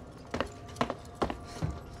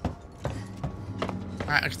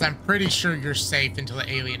 Because I'm pretty sure you're safe until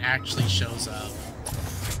the alien actually shows up.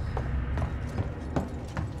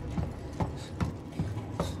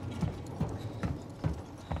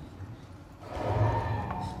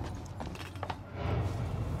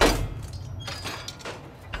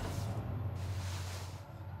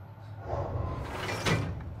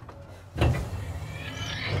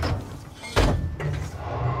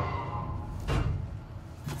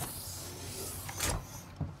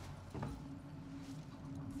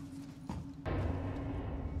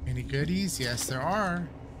 Any goodies? Yes, there are.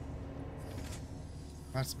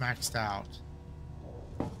 That's maxed out.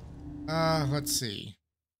 Let's see.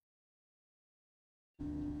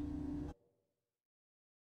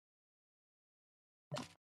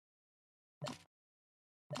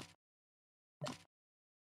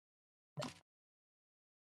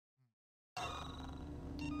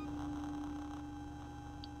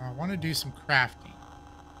 I want to do some crafting.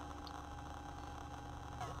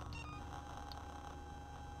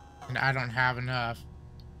 And I don't have enough.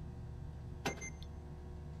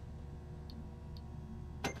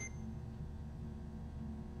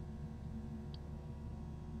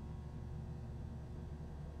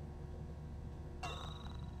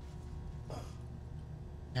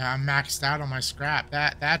 Yeah, I'm maxed out on my scrap.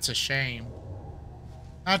 That's a shame.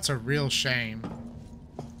 That's a real shame.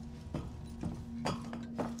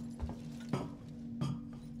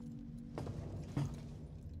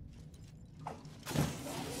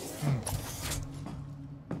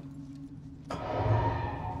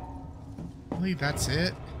 That's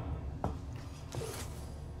it.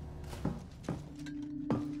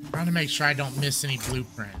 Trying to make sure I don't miss any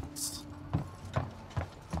blueprints.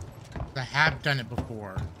 I have done it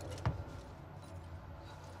before.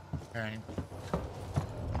 Okay.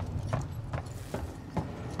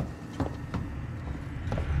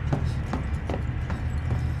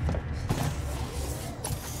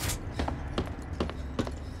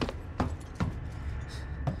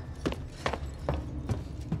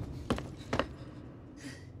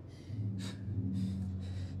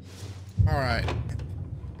 All right.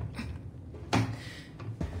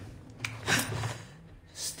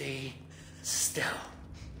 Stay still.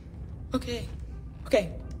 Okay.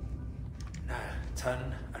 Okay. Now,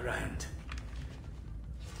 turn around.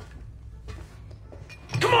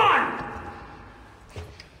 Come on!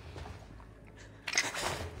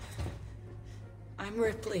 I'm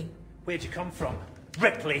Ripley. Where'd you come from?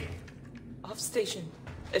 Ripley? Off station.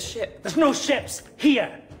 A ship. There's no ships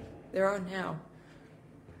here! There are now.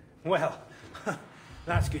 Well,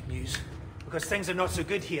 that's good news, because things are not so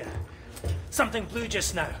good here. Something blue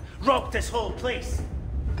just now. Rocked this whole place.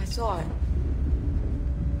 I saw it.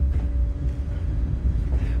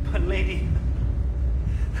 But lady,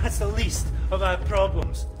 that's the least of our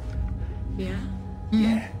problems. Yeah?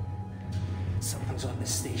 Yeah. Something's on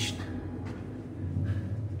this station.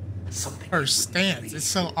 Something. Her stance is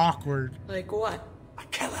so awkward. Like what? A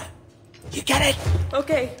killer. You get it?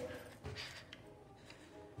 Okay.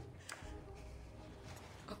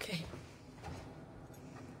 Okay.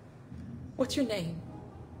 What's your name?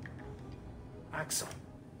 Axel.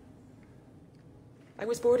 I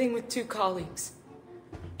was boarding with 2 colleagues.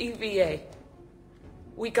 EVA.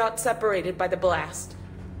 We got separated by the blast.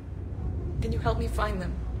 Can you help me find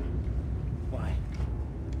them? Why?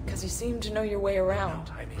 Because you seem to know your way around.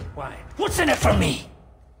 No, I mean, why? What's in it for me?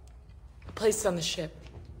 A place on the ship.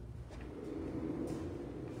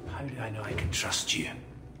 How do I know I can trust you?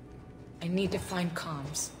 I need to find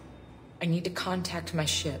comms. I need to contact my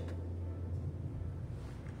ship.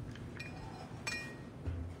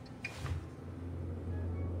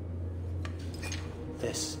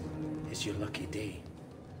 This is your lucky day.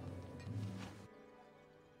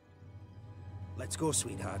 Let's go,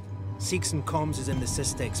 sweetheart. Seeks and Comms is in the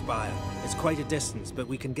Cystic Spire. It's quite a distance, but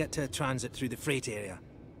we can get to a transit through the freight area.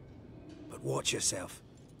 But watch yourself.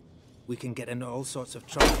 We can get into all sorts of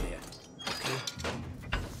trouble there, okay?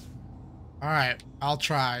 All right, I'll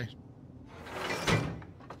try.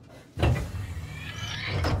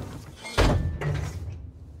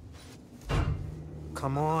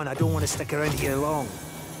 Come on, I don't want to stick around here long.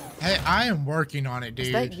 Hey, I am working on it, dude.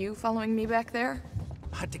 Is that you following me back there?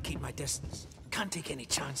 I had to keep my distance. Can't take any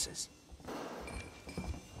chances.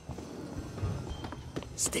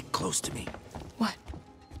 Stick close to me. What?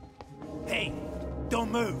 Hey,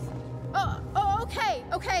 don't move.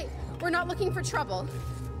 Okay. We're not looking for trouble.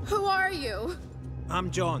 Who are you?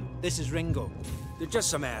 I'm John. This is Ringo. They're just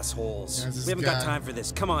some assholes. There's this We haven't guy. got time for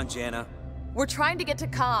this. Come on, Jana. We're trying to get to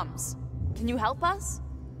comms. Can you help us?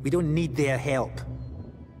 We don't need their help.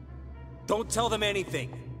 Don't tell them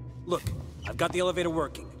anything. Look, I've got the elevator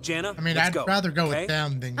working. Jana, I mean, let's I'd go, rather go okay? with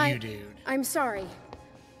them than you, dude. I'm sorry.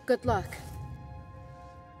 Good luck.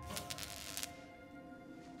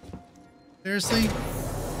 Seriously?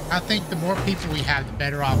 I think the more people we have, the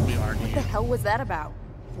better off we are, What dude. the hell was that about?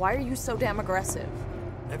 Why are you so damn aggressive?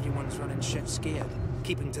 Everyone's running shit scared,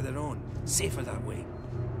 keeping to their own. Safer that way.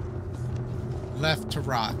 Left to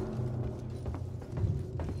rot.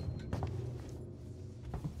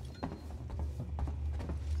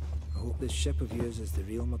 I hope this ship of yours is the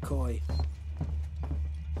real McCoy.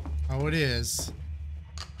 Oh, it is.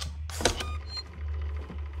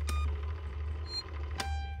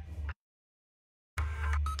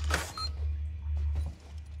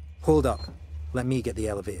 Hold up. Let me get the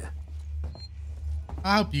elevator.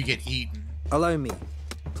 I hope you get eaten. Allow me.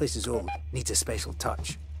 Place is old. Needs a special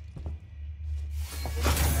touch.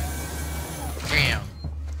 Damn.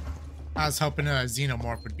 I was hoping a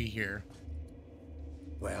Xenomorph would be here.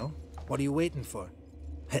 Well, what are you waiting for?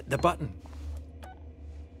 Hit the button.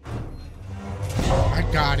 I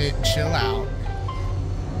got it. Chill out.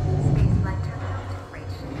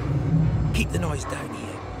 Keep the noise down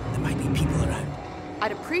here. There might be people around.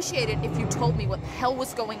 I'd appreciate it if you told me what the hell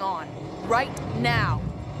was going on. Right now.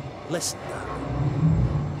 Listen, darling.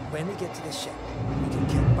 When we get to the ship, we can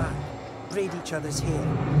kick back, braid each other's hair,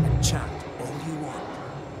 and chat all you want.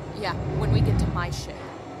 Yeah, when we get to my ship.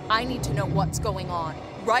 I need to know what's going on.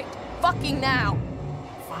 Right fucking now.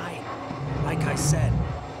 Fine. Like I said,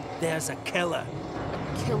 there's a killer.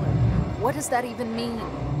 A killer? What does that even mean?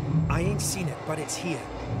 I ain't seen it, but it's here.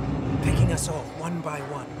 Picking us off one by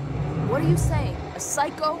one. What are you saying? A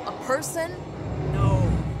psycho? A person?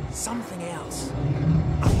 No, something else.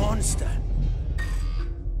 A monster.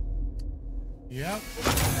 Yep.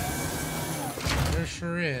 There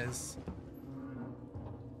sure is.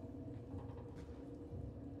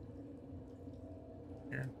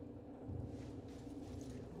 Here.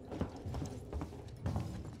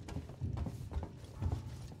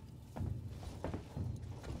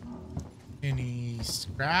 Any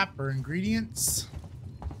scrap or ingredients?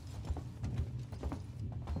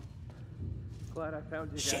 Glad I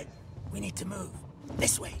found you guys. Shit. We need to move.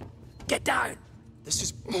 This way. Get down. This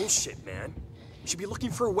is bullshit, man. You should be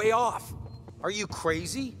looking for a way off. Are you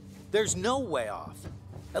crazy? There's no way off.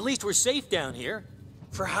 At least we're safe down here.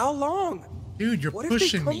 For how long? Dude, you're what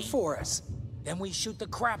pushing if they come me. for us? Then we shoot the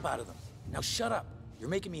crap out of them. Now shut up. You're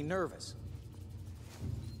making me nervous.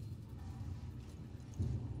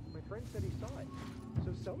 My friend said he saw it.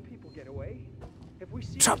 So some people get away. If we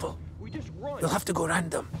see Trouble. we just run. We'll have to go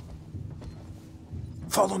round them.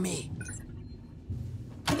 Follow me.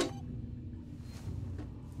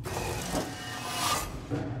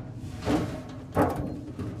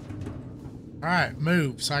 All right,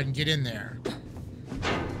 move so I can get in there.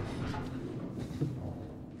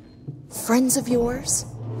 Friends of yours?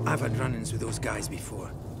 I've had run-ins with those guys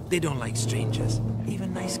before. They don't like strangers,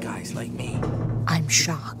 even nice guys like me. I'm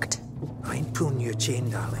shocked. I ain't pulling your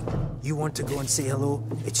chain, darling. You want to go and say hello?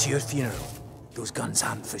 It's your funeral. Those guns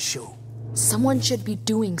aren't for show. Someone should be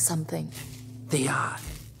doing something. They are.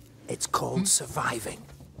 It's called surviving.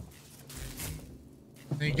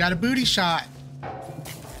 You got a booty shot.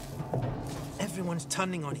 Everyone's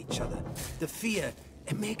turning on each other. The fear,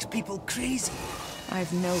 it makes people crazy.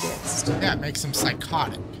 I've noticed. Yeah, it makes them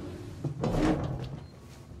psychotic.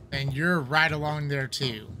 And you're right along there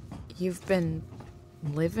too. You've been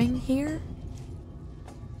living here?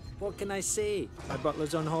 What can I say? My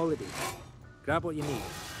butler's on holiday. Grab what you need.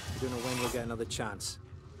 I don't know when we'll get another chance.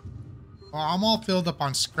 Well, I'm all filled up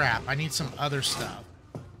on scrap. I need some other stuff.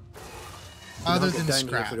 Other than down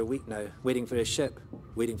scrap. here for a week now, waiting for a ship.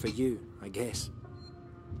 Waiting for you, I guess.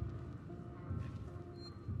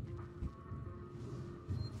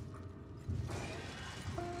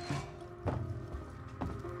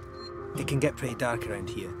 It can get pretty dark around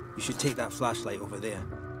here. You should take that flashlight over there.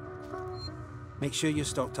 Make sure you're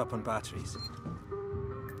stocked up on batteries.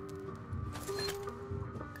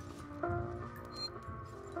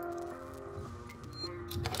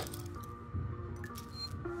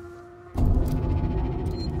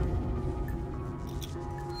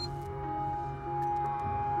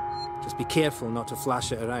 Just be careful not to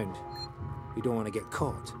flash it around. You don't want to get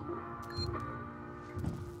caught.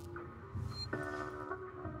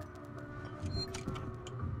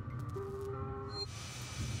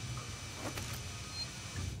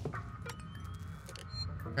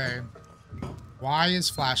 Okay. Why is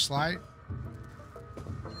flashlight?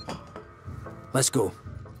 Let's go.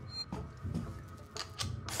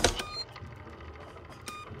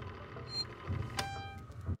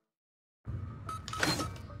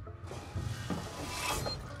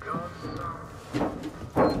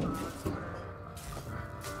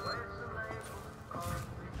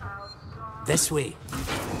 This way.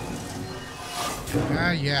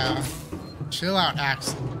 Yeah. Chill out,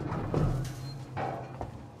 Axel.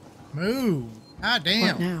 Move. Ah,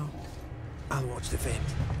 damn. What now? I'll watch the vent.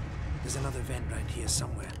 There's another vent round here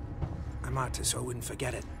somewhere. I marked it so I wouldn't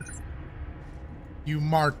forget it. You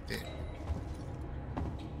marked it.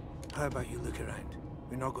 How about you look around?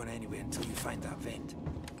 We're not going anywhere until you find that vent.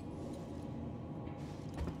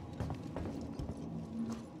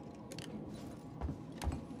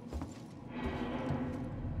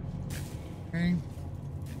 Okay.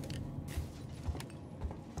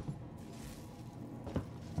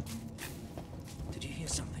 Did you hear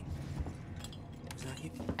something? Was that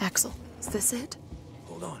you? Axel, is this it?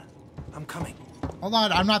 Hold on. I'm coming. Hold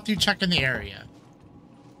on, I'm not through checking the area.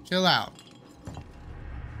 Chill out.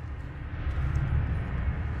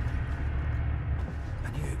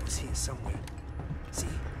 I knew it was here somewhere. See?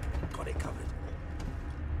 Got it covered.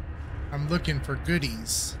 I'm looking for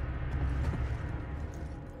goodies.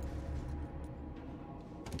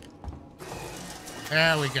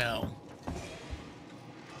 There we go.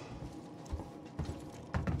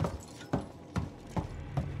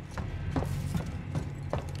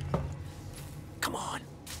 Come on.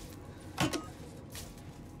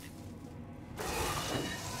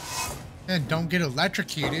 And don't get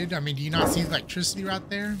electrocuted. I mean, do you not see electricity right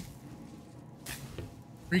there?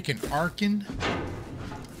 Freaking arcing.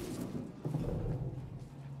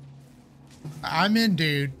 I'm in,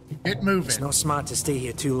 dude. Get moving. It's not smart to stay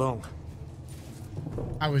here too long.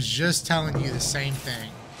 I was just telling you the same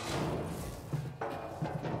thing.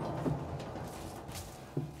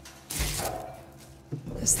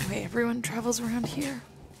 Is the way everyone travels around here?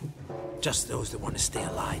 Just those that want to stay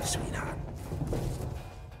alive, sweetheart.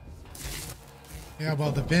 Yeah,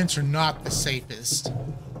 well, the vents are not the safest.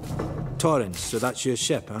 Torrens, so that's your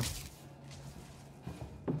ship, huh?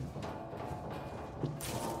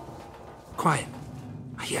 Quiet.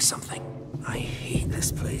 I hear something. I hate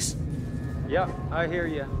this place. Yeah, I hear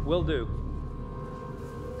you. Will do.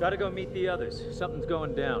 Gotta go meet the others. Something's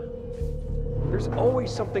going down. There's always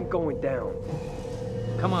something going down.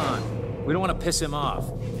 Come on. We don't want to piss him off.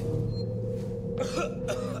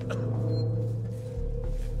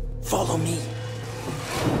 Follow me.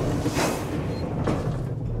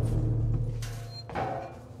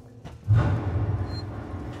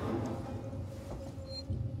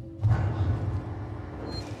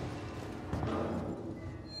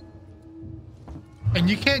 And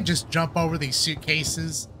you can't just jump over these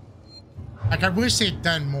suitcases. Like, I wish they had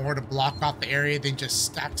done more to block off the area than just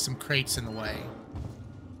stack some crates in the way.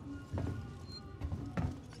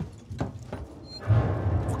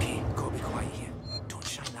 Okay, gotta be quiet here. Don't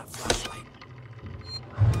shine that flashlight.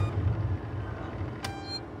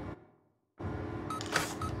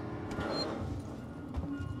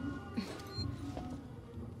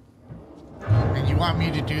 And you want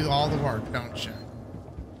me to do all the work, don't you?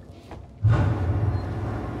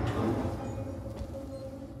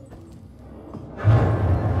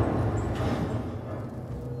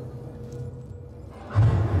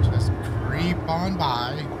 Just creep on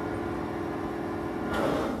by.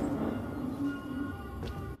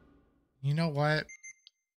 You know what?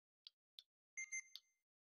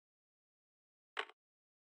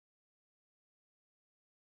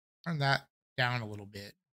 Turn that down a little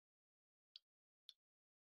bit.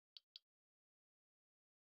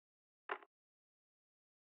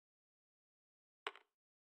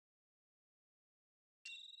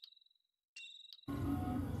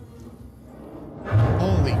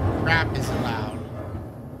 Holy crap, is it loud.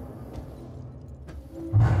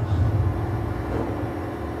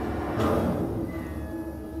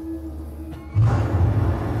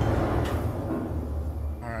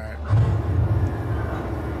 Alright.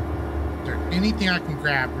 Is there anything I can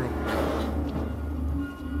grab real quick?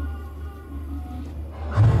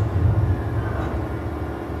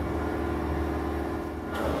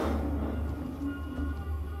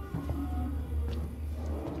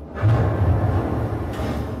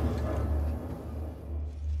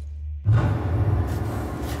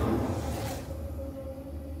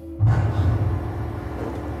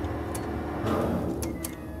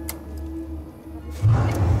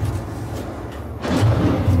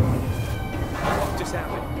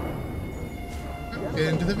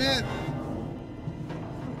 Into the vent.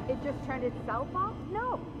 It just turned itself off?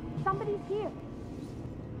 No, somebody's here.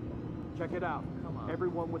 Check it out. Come on.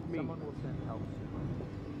 Everyone with me. Someone will send help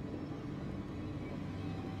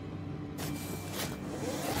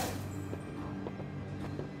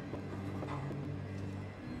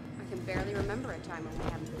I can barely remember a time when we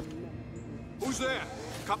haven't been met. Who's there?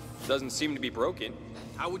 Doesn't seem to be broken.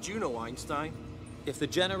 How would you know, Einstein? If the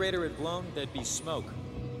generator had blown, there'd be smoke.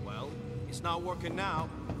 Well, it's not working now.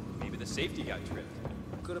 Maybe the safety got tripped.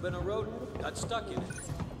 Could have been a rodent. Got stuck in it.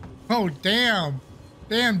 Oh, damn.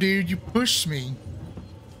 Damn, dude, you pushed me.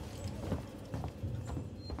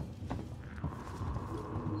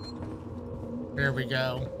 There we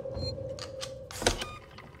go.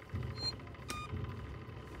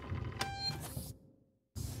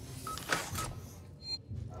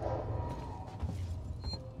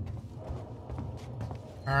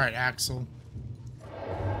 All right, Axel.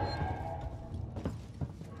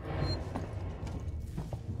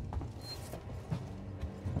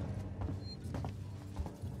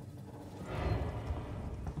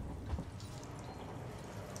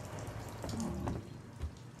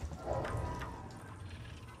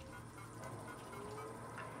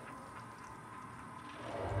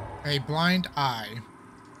 A blind eye.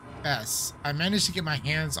 Yes, I managed to get my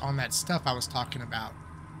hands on that stuff I was talking about.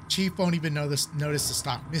 Chief won't even notice the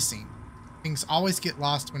stock missing. Things always get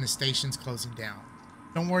lost when a station's closing down.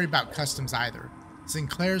 Don't worry about customs either.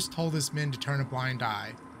 Sinclair's told his men to turn a blind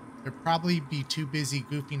eye. They'll probably be too busy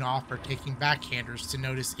goofing off or taking backhanders to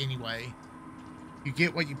notice anyway. You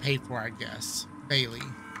get what you pay for, I guess. Bailey.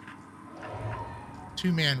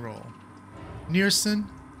 Two-man roll. Nearson,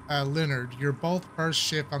 Leonard, you're both first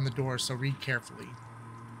shift on the door, so read carefully.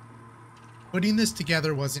 Putting this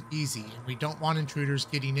together wasn't easy, and we don't want intruders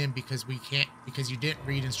getting in because you didn't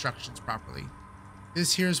read instructions properly.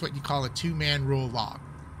 This here is what you call a two-man rule lock.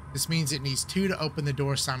 This means it needs two to open the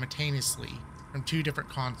door simultaneously from two different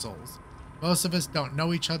consoles. Most of us don't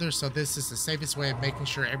know each other, so this is the safest way of making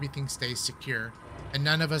sure everything stays secure, and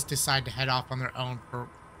none of us decide to head off on their own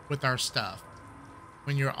with our stuff.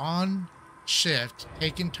 When you're on shift,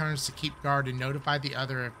 take in turns to keep guard and notify the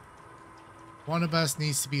other if one of us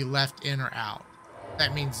needs to be left in or out.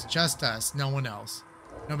 That means just us, no one else.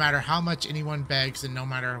 No matter how much anyone begs and no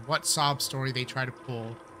matter what sob story they try to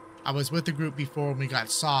pull. I was with the group before when we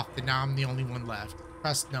got soft, and now I'm the only one left.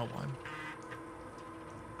 Trust no one.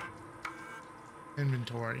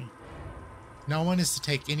 Inventory. No one is to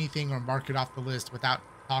take anything or mark it off the list without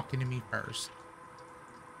talking to me first.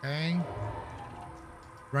 Okay.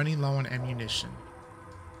 Running low on ammunition.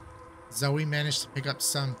 Zoe managed to pick up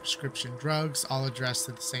some prescription drugs, all addressed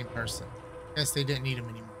to the same person. Guess they didn't need them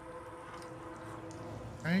anymore.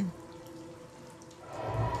 Okay.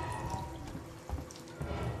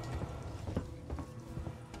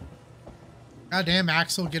 Goddamn,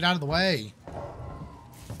 Axel, get out of the way.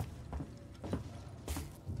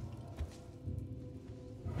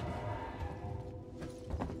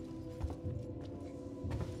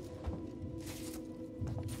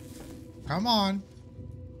 Come on.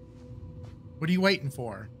 What are you waiting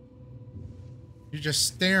for? You're just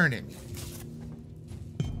staring at me.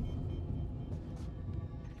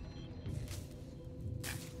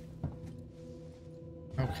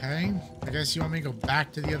 Okay. I guess you want me to go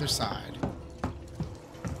back to the other side.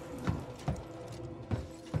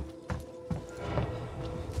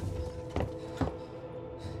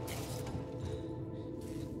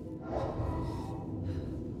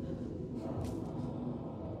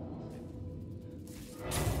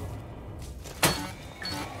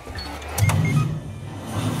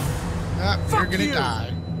 Gonna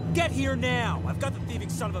die. Get here now! I've got the thieving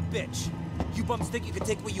son of a bitch. You bums think you can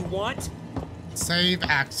take what you want? Save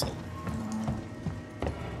Axel.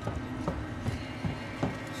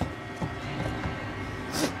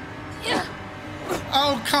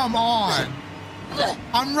 Oh, come on!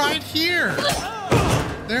 I'm right here!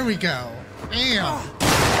 There we go. Damn.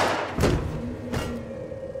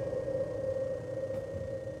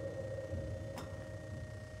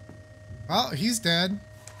 Well, he's dead.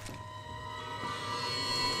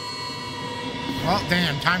 Well,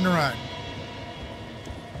 damn, time to run.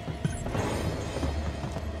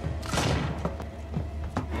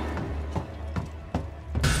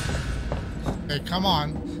 Okay, come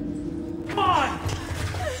on. Come on!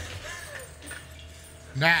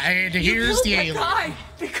 Now, and here's the alien. Guy.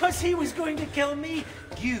 Because he was going to kill me,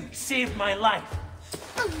 you saved my life.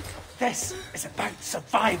 This is about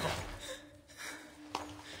survival.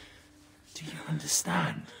 Do you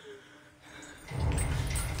understand?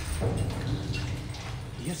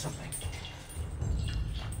 Hear something?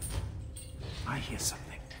 I hear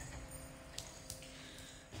something.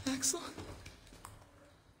 Axel?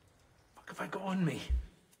 What have I got on me?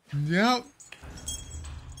 Yep.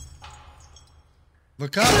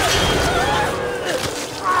 Look up.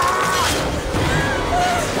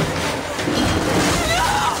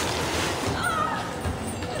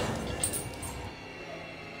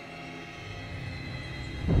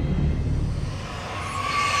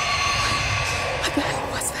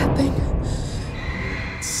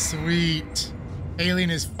 Sweet. Alien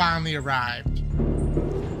has finally arrived.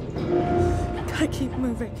 Gotta keep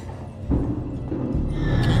moving.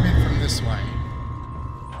 Came in from this way.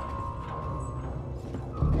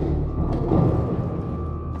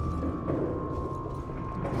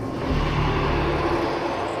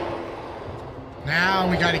 Now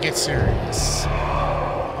we gotta get serious.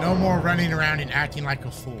 No more running around and acting like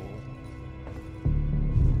a fool.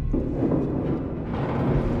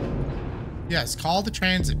 Yes, call the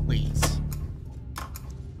transit, please.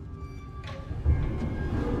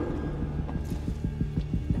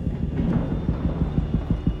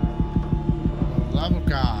 For the love of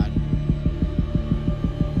God.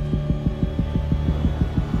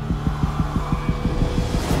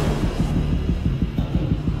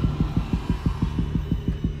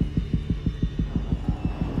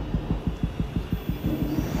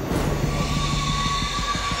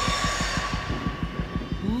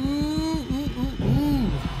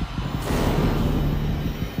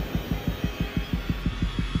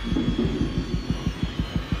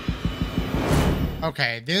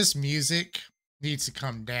 Okay, this music needs to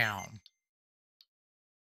come down.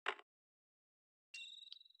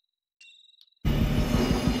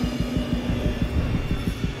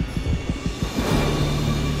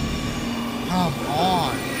 Come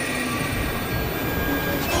on.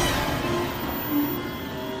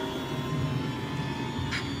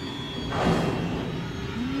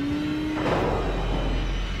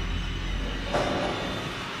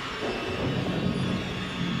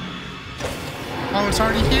 Oh, it's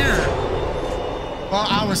already here. Well,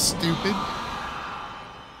 I was stupid.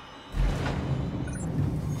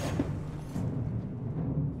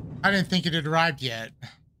 I didn't think it had arrived yet.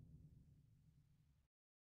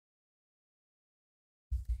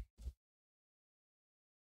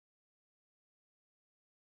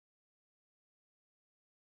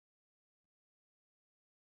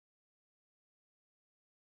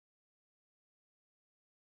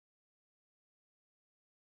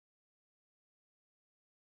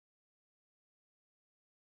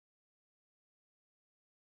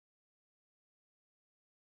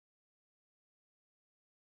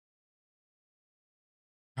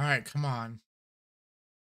 All right, come on.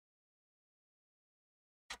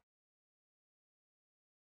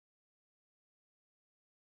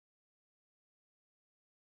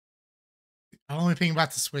 The only thing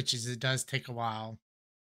about the Switch is it does take a while.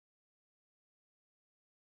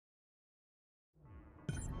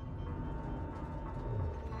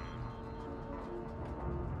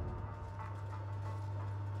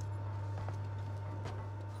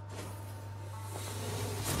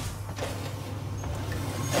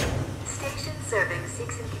 Serving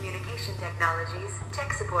Seegson Communication Technologies,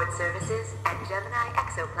 Tech Support Services, and Gemini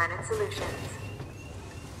Exoplanet Solutions.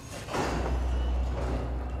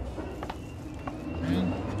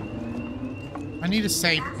 I need a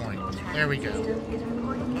save point. There we go. Is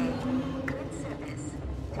reporting a good service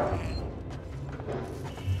today.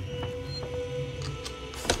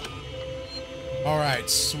 All right,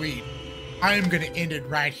 sweet. I am going to end it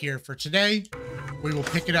right here for today. We will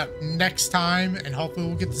pick it up next time, and hopefully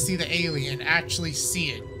we'll get to see the alien, actually see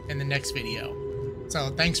it in the next video.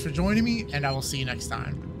 So thanks for joining me, and I will see you next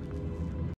time.